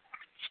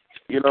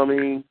 You know what I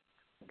mean?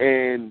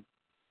 And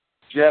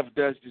Jeff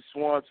does the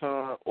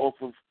swanton off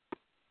of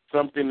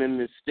something in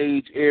the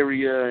stage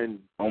area, and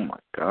oh my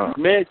God,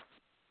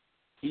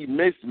 he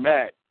missed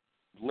Matt,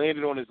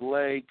 landed on his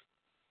leg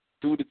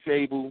through the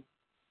table,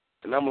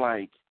 and I'm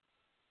like,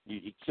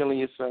 you're killing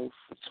yourself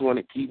for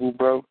 200 people,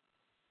 bro.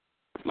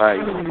 Like,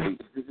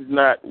 this is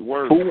not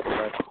worth it.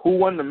 Who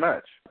won the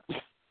match?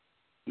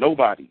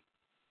 Nobody.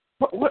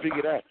 What?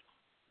 Figure that.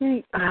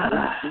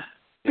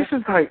 This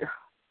is like,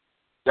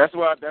 That's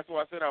why I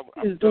said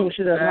He's doing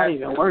shit that's not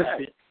even worth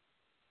it.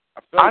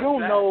 I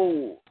don't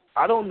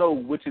know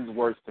which is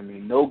worse to me: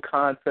 no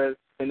contest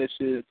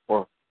finishes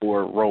or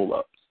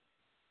roll-ups.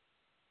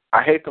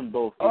 I hate them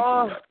both.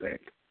 I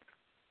think.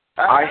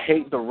 I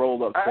hate the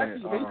roll-up I finish.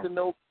 actually hate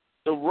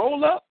the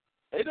roll-up.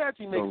 It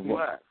actually makes me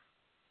laugh.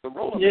 The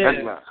roll-up makes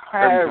me laugh.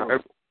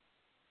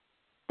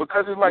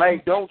 Because it's like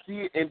you don't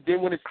see it, and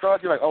then when it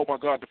starts, you're like, oh, my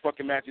God, the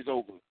fucking match is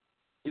over.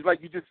 It's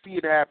like you just see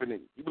it happening.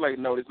 You be like,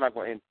 no, it's not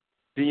going to end.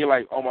 Then you're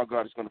like, oh, my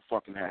God, it's going to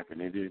fucking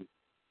happen. And then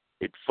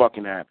it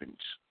fucking happens.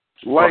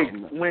 Like,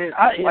 when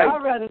I'd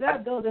rather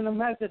that, though, than a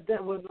match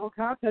that with no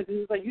contest.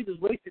 It's like you just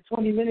wasted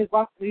 20 minutes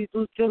watching these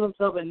dudes kill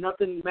themselves and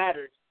nothing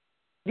matters.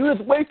 You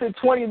just wasted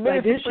 20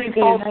 minutes like, for 3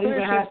 false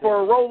finishes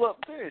for a roll-up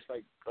finish.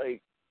 Like,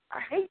 I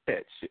hate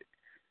that shit.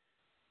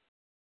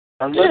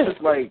 Unless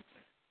it's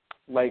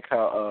like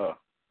how,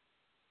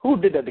 who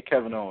did that to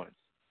Kevin Owens?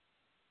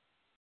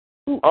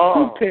 Who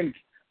pinned?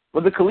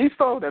 Was it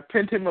Kalisto that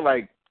pinned him in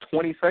like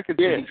 20 seconds?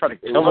 Yeah, and he tried to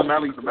kill him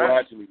after the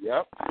match. Actually,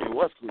 yep, it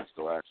was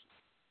Kalisto actually.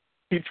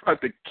 He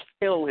tried to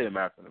kill him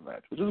after the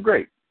match, which was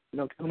great. You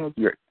know, Kevin Owens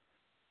was great.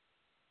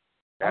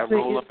 That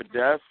roll up of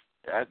death.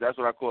 That's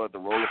what I call it, the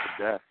roll up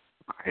of death.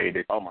 I hate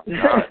it. Oh my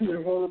God. The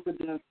roll up of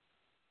death.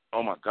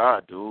 Oh my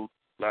God, dude.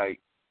 Like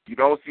you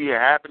don't see it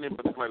happening,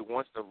 but it's like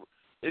once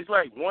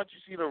you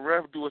see the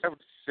ref do a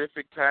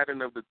specific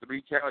pattern of the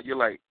 3 count, you're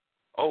like,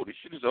 oh, this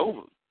shit is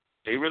over.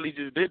 They really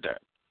just did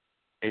that.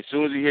 As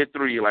soon as he hit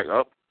 3, you're like,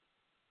 oh,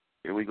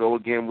 here we go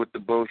again with the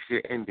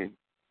bullshit ending.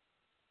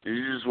 This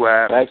is what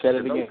happens. Back at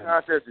it again. No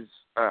contest is,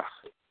 I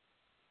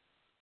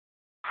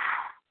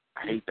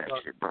hate that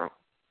shit, bro.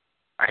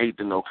 I hate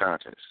the no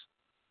contest.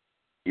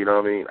 You know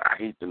what I mean? I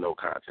hate the no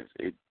contest.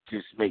 It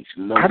just makes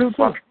no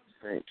fucking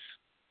sense.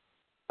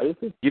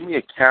 Give me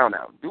a count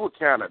out. Do a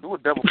count out. Do a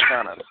double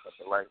count out or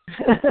something. Like,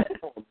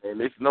 come on, man,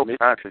 there's no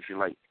contest. You're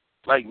like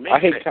I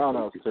hate count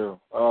outs too.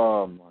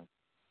 Oh my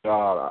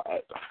God.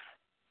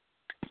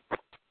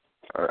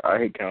 I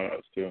hate count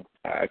outs too.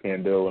 I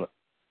can't deal with it.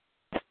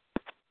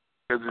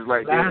 Because it's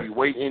like they'll be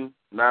waiting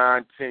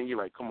 9, 10. You're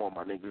like, come on,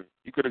 my nigga.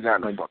 You could have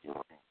gotten the fucking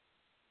one.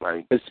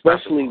 Like,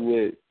 especially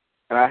with,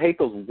 and I hate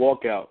those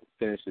walkout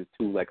finishes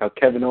too. Like how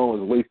Kevin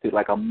Owens wasted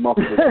like a month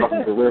of his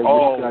fucking career.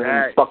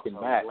 That's fucking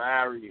match.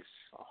 Hilarious.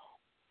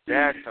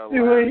 That's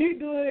hilarious. When he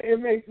do it, it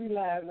makes me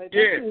laugh. Like,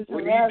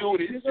 when he do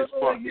it, it's just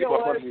funny. It's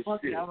funny as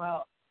shit. I'm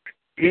out.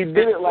 He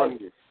did it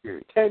like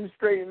 10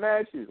 straight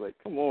matches. Like,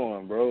 come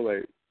on, bro.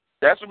 Like,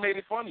 that's what made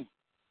it funny.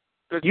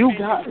 You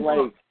got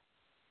one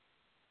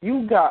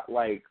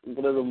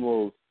of the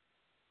most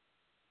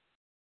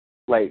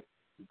like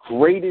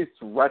greatest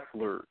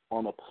wrestler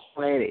on the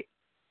planet,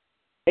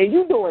 and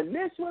you doing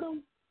this with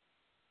him?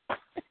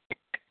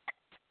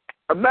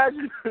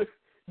 Imagine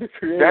the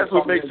creator. That's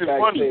what makes it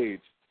funny.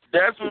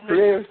 That's what makes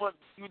it funny.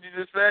 You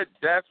just said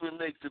that's what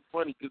makes it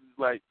funny because it's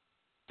like,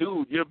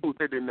 dude, you're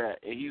better than that,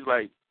 and he's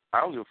like,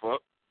 I don't give a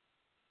fuck.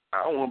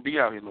 I don't want to be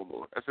out here no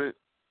more. That's it.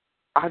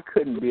 I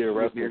couldn't be a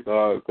wrestler,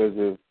 dog,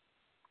 because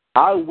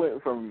I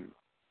went from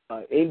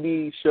an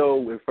indie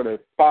show in front of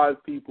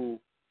 5 people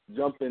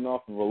jumping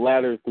off of a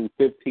ladder through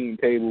 15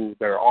 tables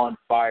that are on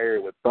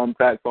fire with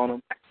thumbtacks on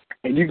them,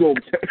 and you go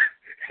be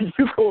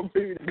to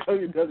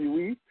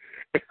WWE,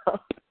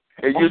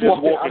 and you're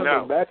just walking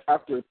out of the match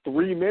after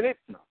 3 minutes?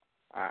 No,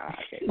 I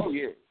can't. Oh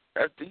yeah,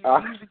 he's the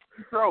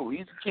king troll.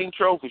 He's the king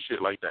troll for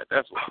shit like that.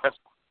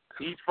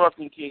 He's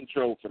fucking king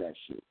troll for that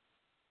shit.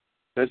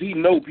 Because he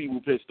know people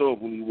pissed off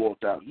when he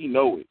walked out. He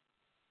know it.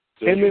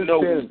 So when you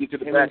get to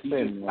the back, he's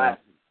just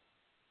laughing.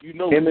 You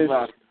know he's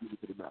laughing when you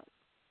get to the back.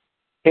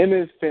 Him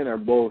and Finn are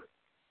both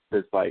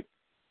the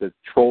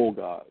troll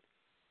gods.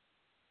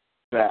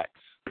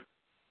 Facts.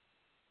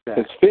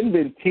 Has Finn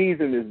been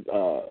teasing his,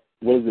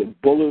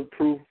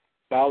 bulletproof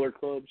Balor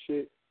Club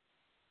shit?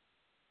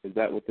 Is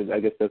that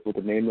I guess that's what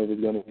the name of it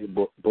is going to be,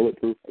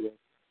 bulletproof, I guess?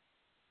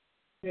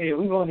 Yeah,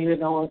 we won't even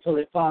know until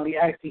it finally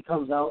actually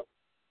comes out.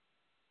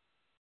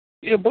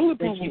 Yeah,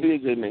 bulletproof would be a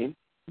good name.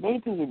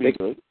 Bulletproof would be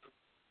good.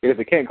 If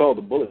they can't call it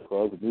the Bullet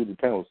Club, the New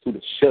Japan will sue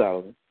the shit out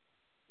of it.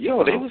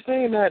 Yo, they were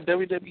saying that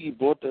WWE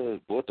bought the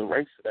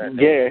rights to that.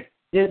 Yeah.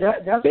 Yeah,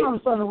 that's what I'm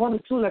starting to wonder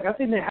too. Like, I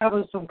think they're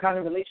having some kind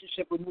of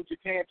relationship with New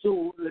Japan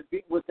too.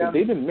 With them.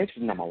 They've been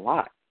mentioning them a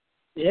lot.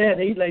 Yeah,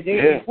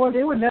 before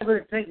they would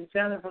never take the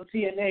talent from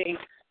TNA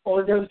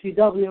or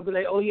WCW and be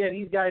like, oh yeah,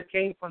 these guys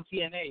came from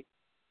TNA.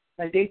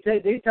 Like they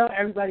tell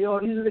everybody, oh,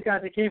 these are the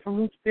guys that came from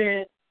New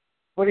Japan.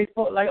 But they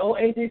fought like, oh,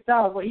 AJ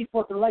Styles, but he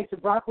fought the likes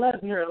of Brock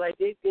Lesnar. Like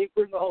they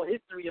bring the whole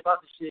history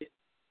about the shit.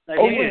 Like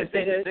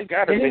they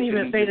didn't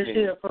even say the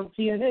shit from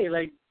TNA.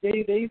 Like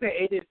they say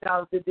AJ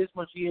Styles did this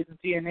much years in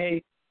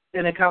TNA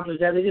and accomplished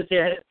that. They just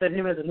said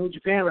him as a New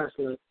Japan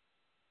wrestler.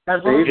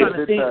 That's what I'm trying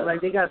to think. Like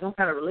they got some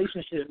kind of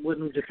relationship with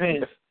New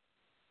Japan.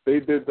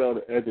 They did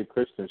the Edge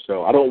Christian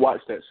show. I don't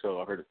watch that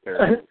show. I heard it's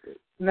terrible.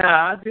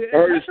 Nah, I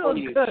heard it's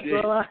funny as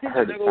shit. Bro. I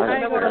heard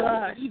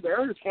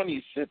it's funny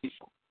as shit.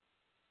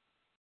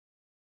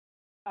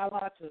 I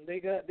watch them. They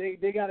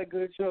got a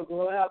good show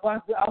going. I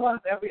watched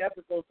every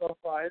episode so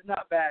far. It's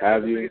not bad.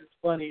 Have you? It's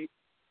funny.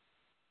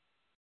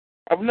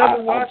 I've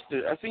never watched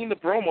it. I've seen the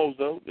promos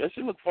though. That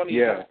shit look funny.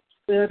 Yeah.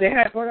 They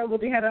had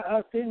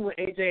a thing with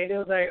AJ, and it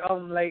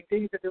was like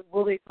things that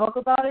will they talk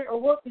about it or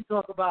won't they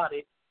talk about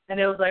it? And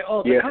it was like,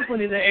 the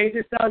company that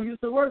AJ Styles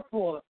used to work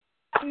for.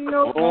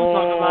 No, won't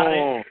talk about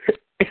it.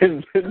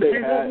 And then they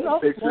had a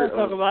picture won't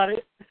talk about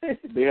it.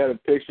 They had a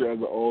picture of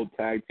the old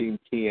tag team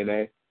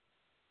TNA.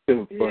 It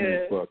was funny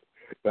as fuck.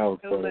 That was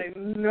funny. Like,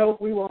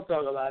 nope, we won't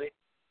talk about it.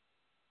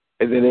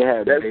 And then they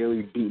had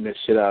Bailey beating the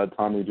shit out of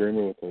Tommy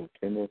Dreamer with a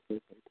Kindle.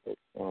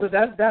 So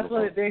that's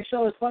what they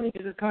show is funny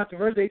because it's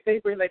controversial. They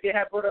say like they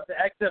had brought up the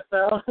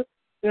XFL.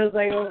 It was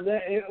like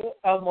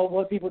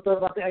what people thought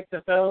about the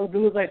XFL.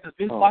 Dude was like, does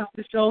Vince watch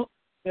the show?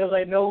 They was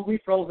like, no, we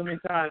froze him in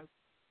time.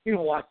 He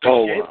don't watch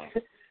that shit.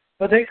 Wow.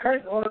 But they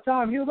curse all the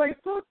time. He was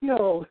like, fuck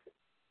no.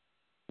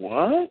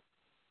 What?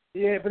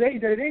 Yeah, but they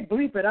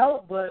bleep it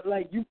out. But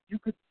like you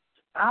could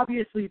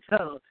obviously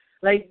tell.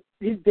 Like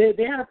they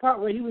had a part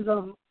where he was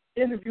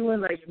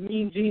interviewing like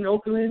Mean Gene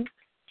Okerlund,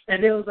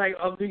 and they was like,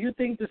 do you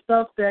think the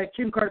stuff that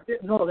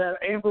that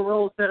Amber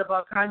Rose said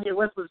about Kanye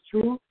West was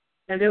true?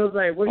 And they was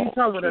like, what are you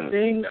talking about? The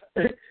thing?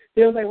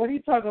 They was like, what are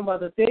you talking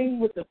about? The thing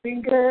with the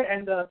finger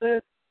and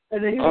the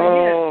and then he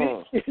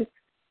was like, yeah.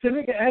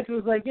 Tamika X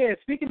was like, yeah,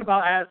 speaking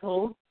about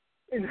assholes.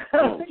 And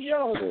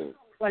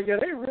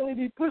they really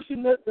be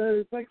pushing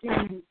the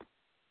fucking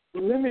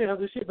limit of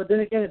the shit. But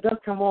then again, it does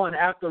come on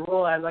after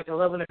Raw at like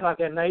 11 o'clock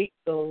at night.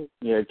 So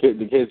yeah,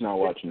 the kids not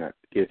watching that.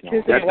 The kids not.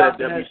 That's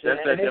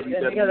that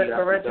WWE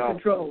parental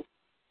control.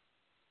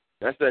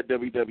 That's that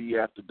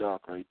WWE After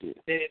Dark right there.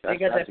 They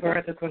got that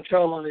parental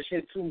control on the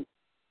shit too.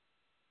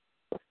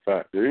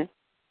 Fact, see?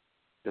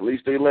 At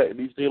least they let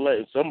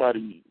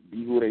somebody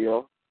be who they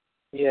are.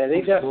 Yeah,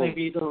 they definitely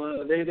be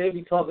doing. They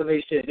be talking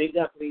their shit. They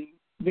definitely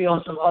be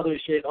on some other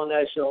shit on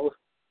that show.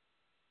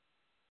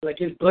 Like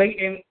it's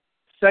blatant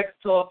sex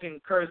talk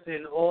and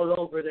cursing all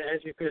over the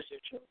Edgy Christian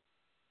show.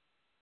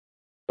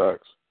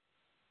 Facts.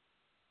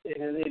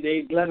 And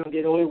they let them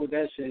get away with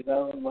that shit.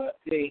 But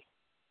they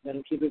let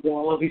them keep it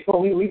going. Well, before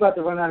we about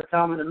to run out of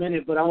time in a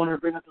minute, but I want to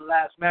bring up the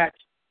last match.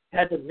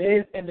 Had the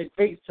Miz and the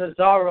Great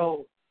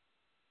Cesaro.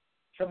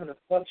 Some of the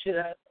fuck shit.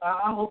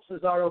 I hope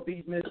Cesaro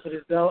beats Miz for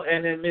his belt,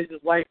 and then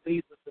Miz's wife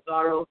leaves with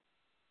Cesaro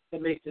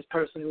and makes this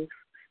personal.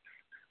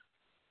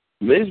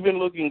 Miz been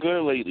looking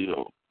good lately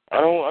though.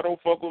 I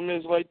don't fuck with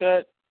Miz like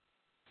that,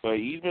 but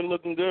he's been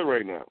looking good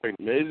right now.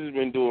 Miz has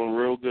been doing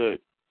real good.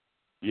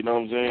 You know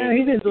what I'm saying? Yeah,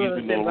 he's been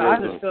doing good, but I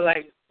just feel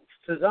like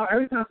Cesaro.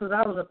 Every time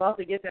Cesaro's about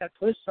to get that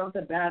push,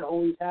 something bad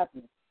always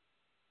happens.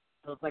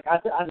 So it's like I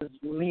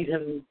just need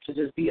him to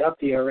just be up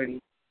there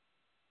already.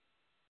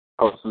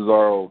 Oh,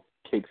 Cesaro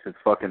kicks his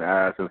fucking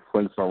ass and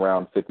flints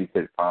around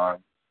 56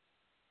 times.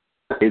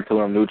 Into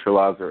him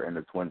neutralizer and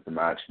it's wins the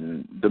match.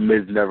 And the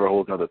Miz never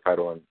holds another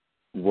title in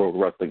World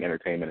Wrestling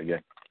Entertainment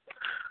again.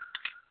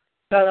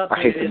 I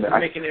hate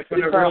making it from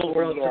the real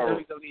world to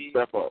WWE.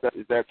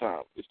 It's that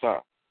time. It's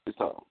time.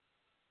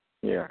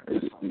 Yeah.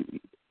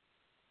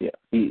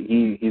 He's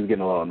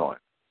getting a little annoying.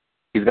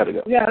 He's got to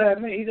go. Yeah, I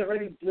mean, he's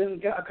already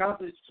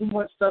accomplished too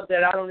much stuff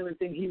that I don't even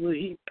think he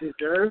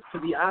deserved, to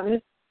be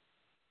honest.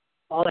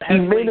 All the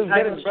heavyweight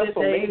title shit,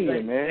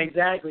 WrestleMania, man.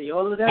 Exactly.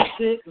 All of that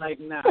shit, like,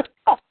 nah.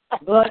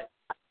 But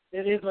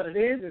it is what it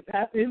is. It's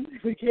happened.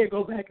 We can't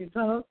go back in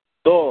time.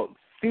 Dog,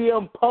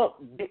 CM Punk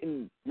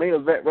didn't main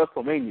event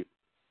WrestleMania.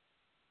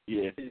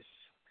 Yeah.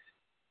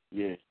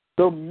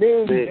 The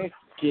Miz.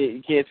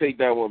 You can't take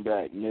that one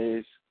back,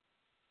 Miz.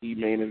 He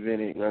main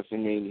evented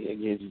WrestleMania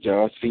against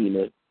John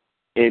Cena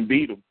and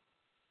beat him.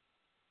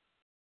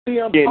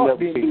 CM Punk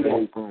didn't do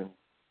that.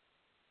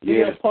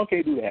 CM Punk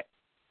can't do that.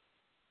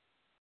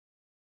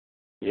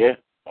 Yeah,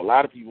 a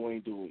lot of people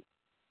ain't do it.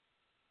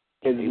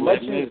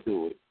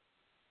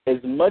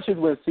 As much as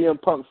when CM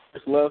Punk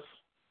first left,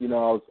 I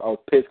was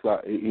pissed.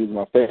 He was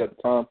my fan at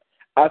the time.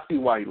 I see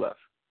why he left.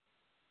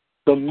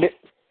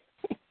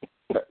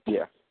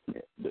 Yeah.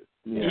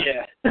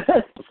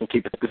 Let's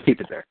keep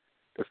it there.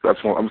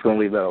 I'm just gonna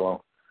leave that alone.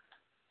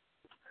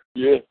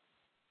 Yeah.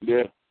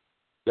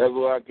 That's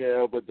why I can't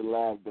help but to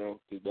laugh, bro.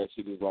 Cause that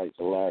shit is like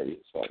hilarious.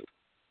 Like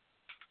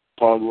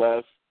Punk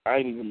left, I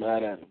ain't even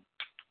mad at him.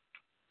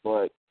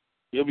 But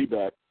he'll be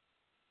back.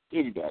 I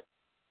ain't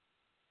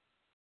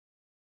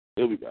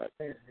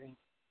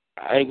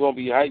gonna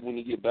be hyped when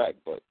he get back,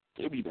 but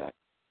he'll be back.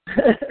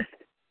 I'm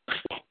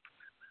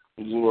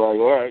just like,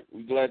 all right,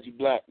 we glad you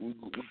back. We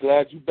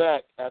glad you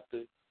back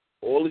after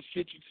all the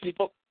shit you see.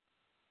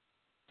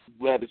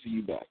 Glad to see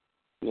you back.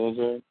 You know what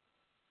I'm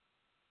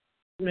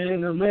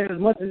saying? Man, as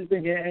much as you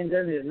think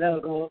Angelina is never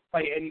gonna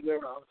fight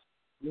anywhere else,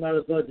 you might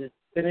as well just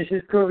finish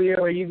his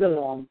career where you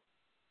belong.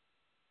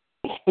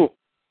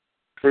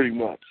 Pretty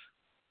much.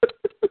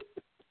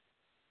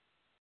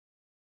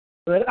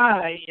 But all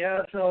right,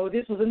 so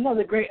this was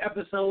another great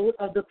episode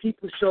of The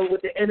People's Show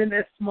with the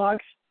Internet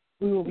Smarks.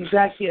 We will be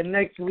back here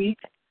next week.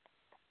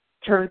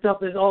 Turned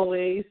up as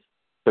always.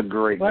 A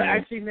great But man.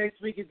 actually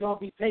next week is going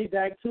to be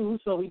payback too,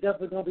 so we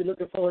definitely going to be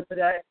looking forward to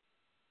that.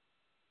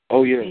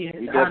 Oh, yeah.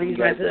 How these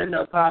guys end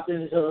up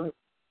popping. So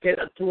get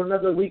to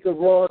another week of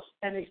Raw,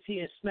 NXT,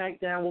 and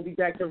SmackDown. We'll be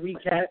back to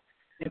recap.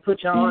 and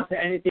put y'all on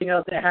to anything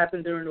else that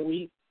happened during the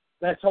week.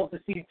 Let's hope to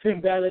see Finn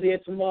Balor there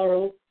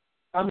tomorrow.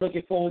 I'm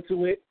looking forward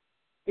to it.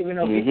 Even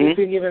though people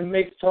didn't even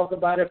mix talk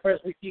about it.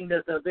 First, we seen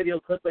this video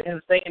clip of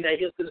him saying that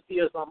he was going to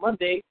see us on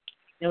Monday.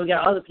 And we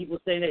got other people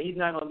saying that he's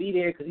not going to be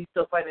there because he's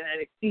still fighting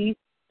NXT.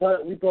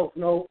 But we both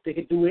know they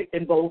could do it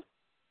in both.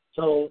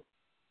 So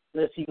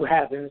let's see what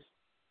happens.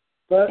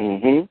 But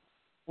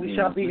we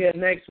shall be here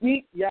next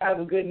week. Y'all have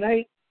a good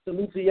night.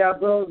 Salute to y'all,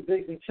 bros,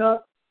 Biggs and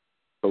Chuck.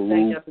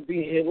 Thank y'all for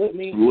being here with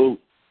me. Salute.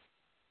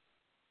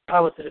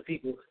 Power to the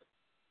people.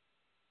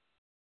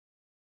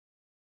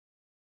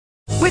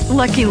 With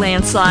Lucky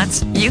Land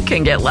Slots, you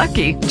can get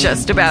lucky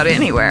just about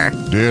anywhere.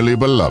 Dearly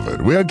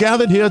beloved, we are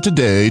gathered here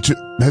today to...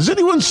 Has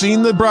anyone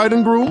seen the bride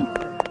and groom?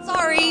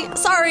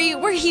 Sorry,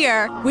 we're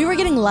here. We were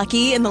getting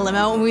lucky in the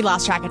limo and we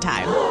lost track of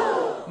time.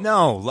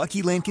 No,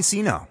 Lucky Land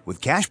Casino,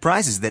 with cash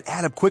prizes that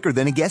add up quicker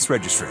than a guest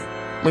registry.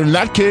 In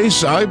that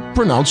case, I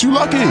pronounce you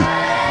lucky.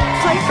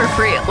 Play for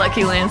free at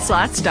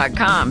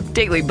LuckyLandSlots.com.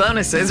 Daily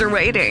bonuses are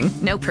waiting.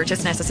 No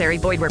purchase necessary.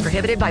 Void where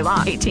prohibited by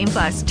law.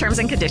 18+. Terms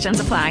and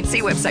conditions apply.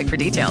 See website for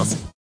details.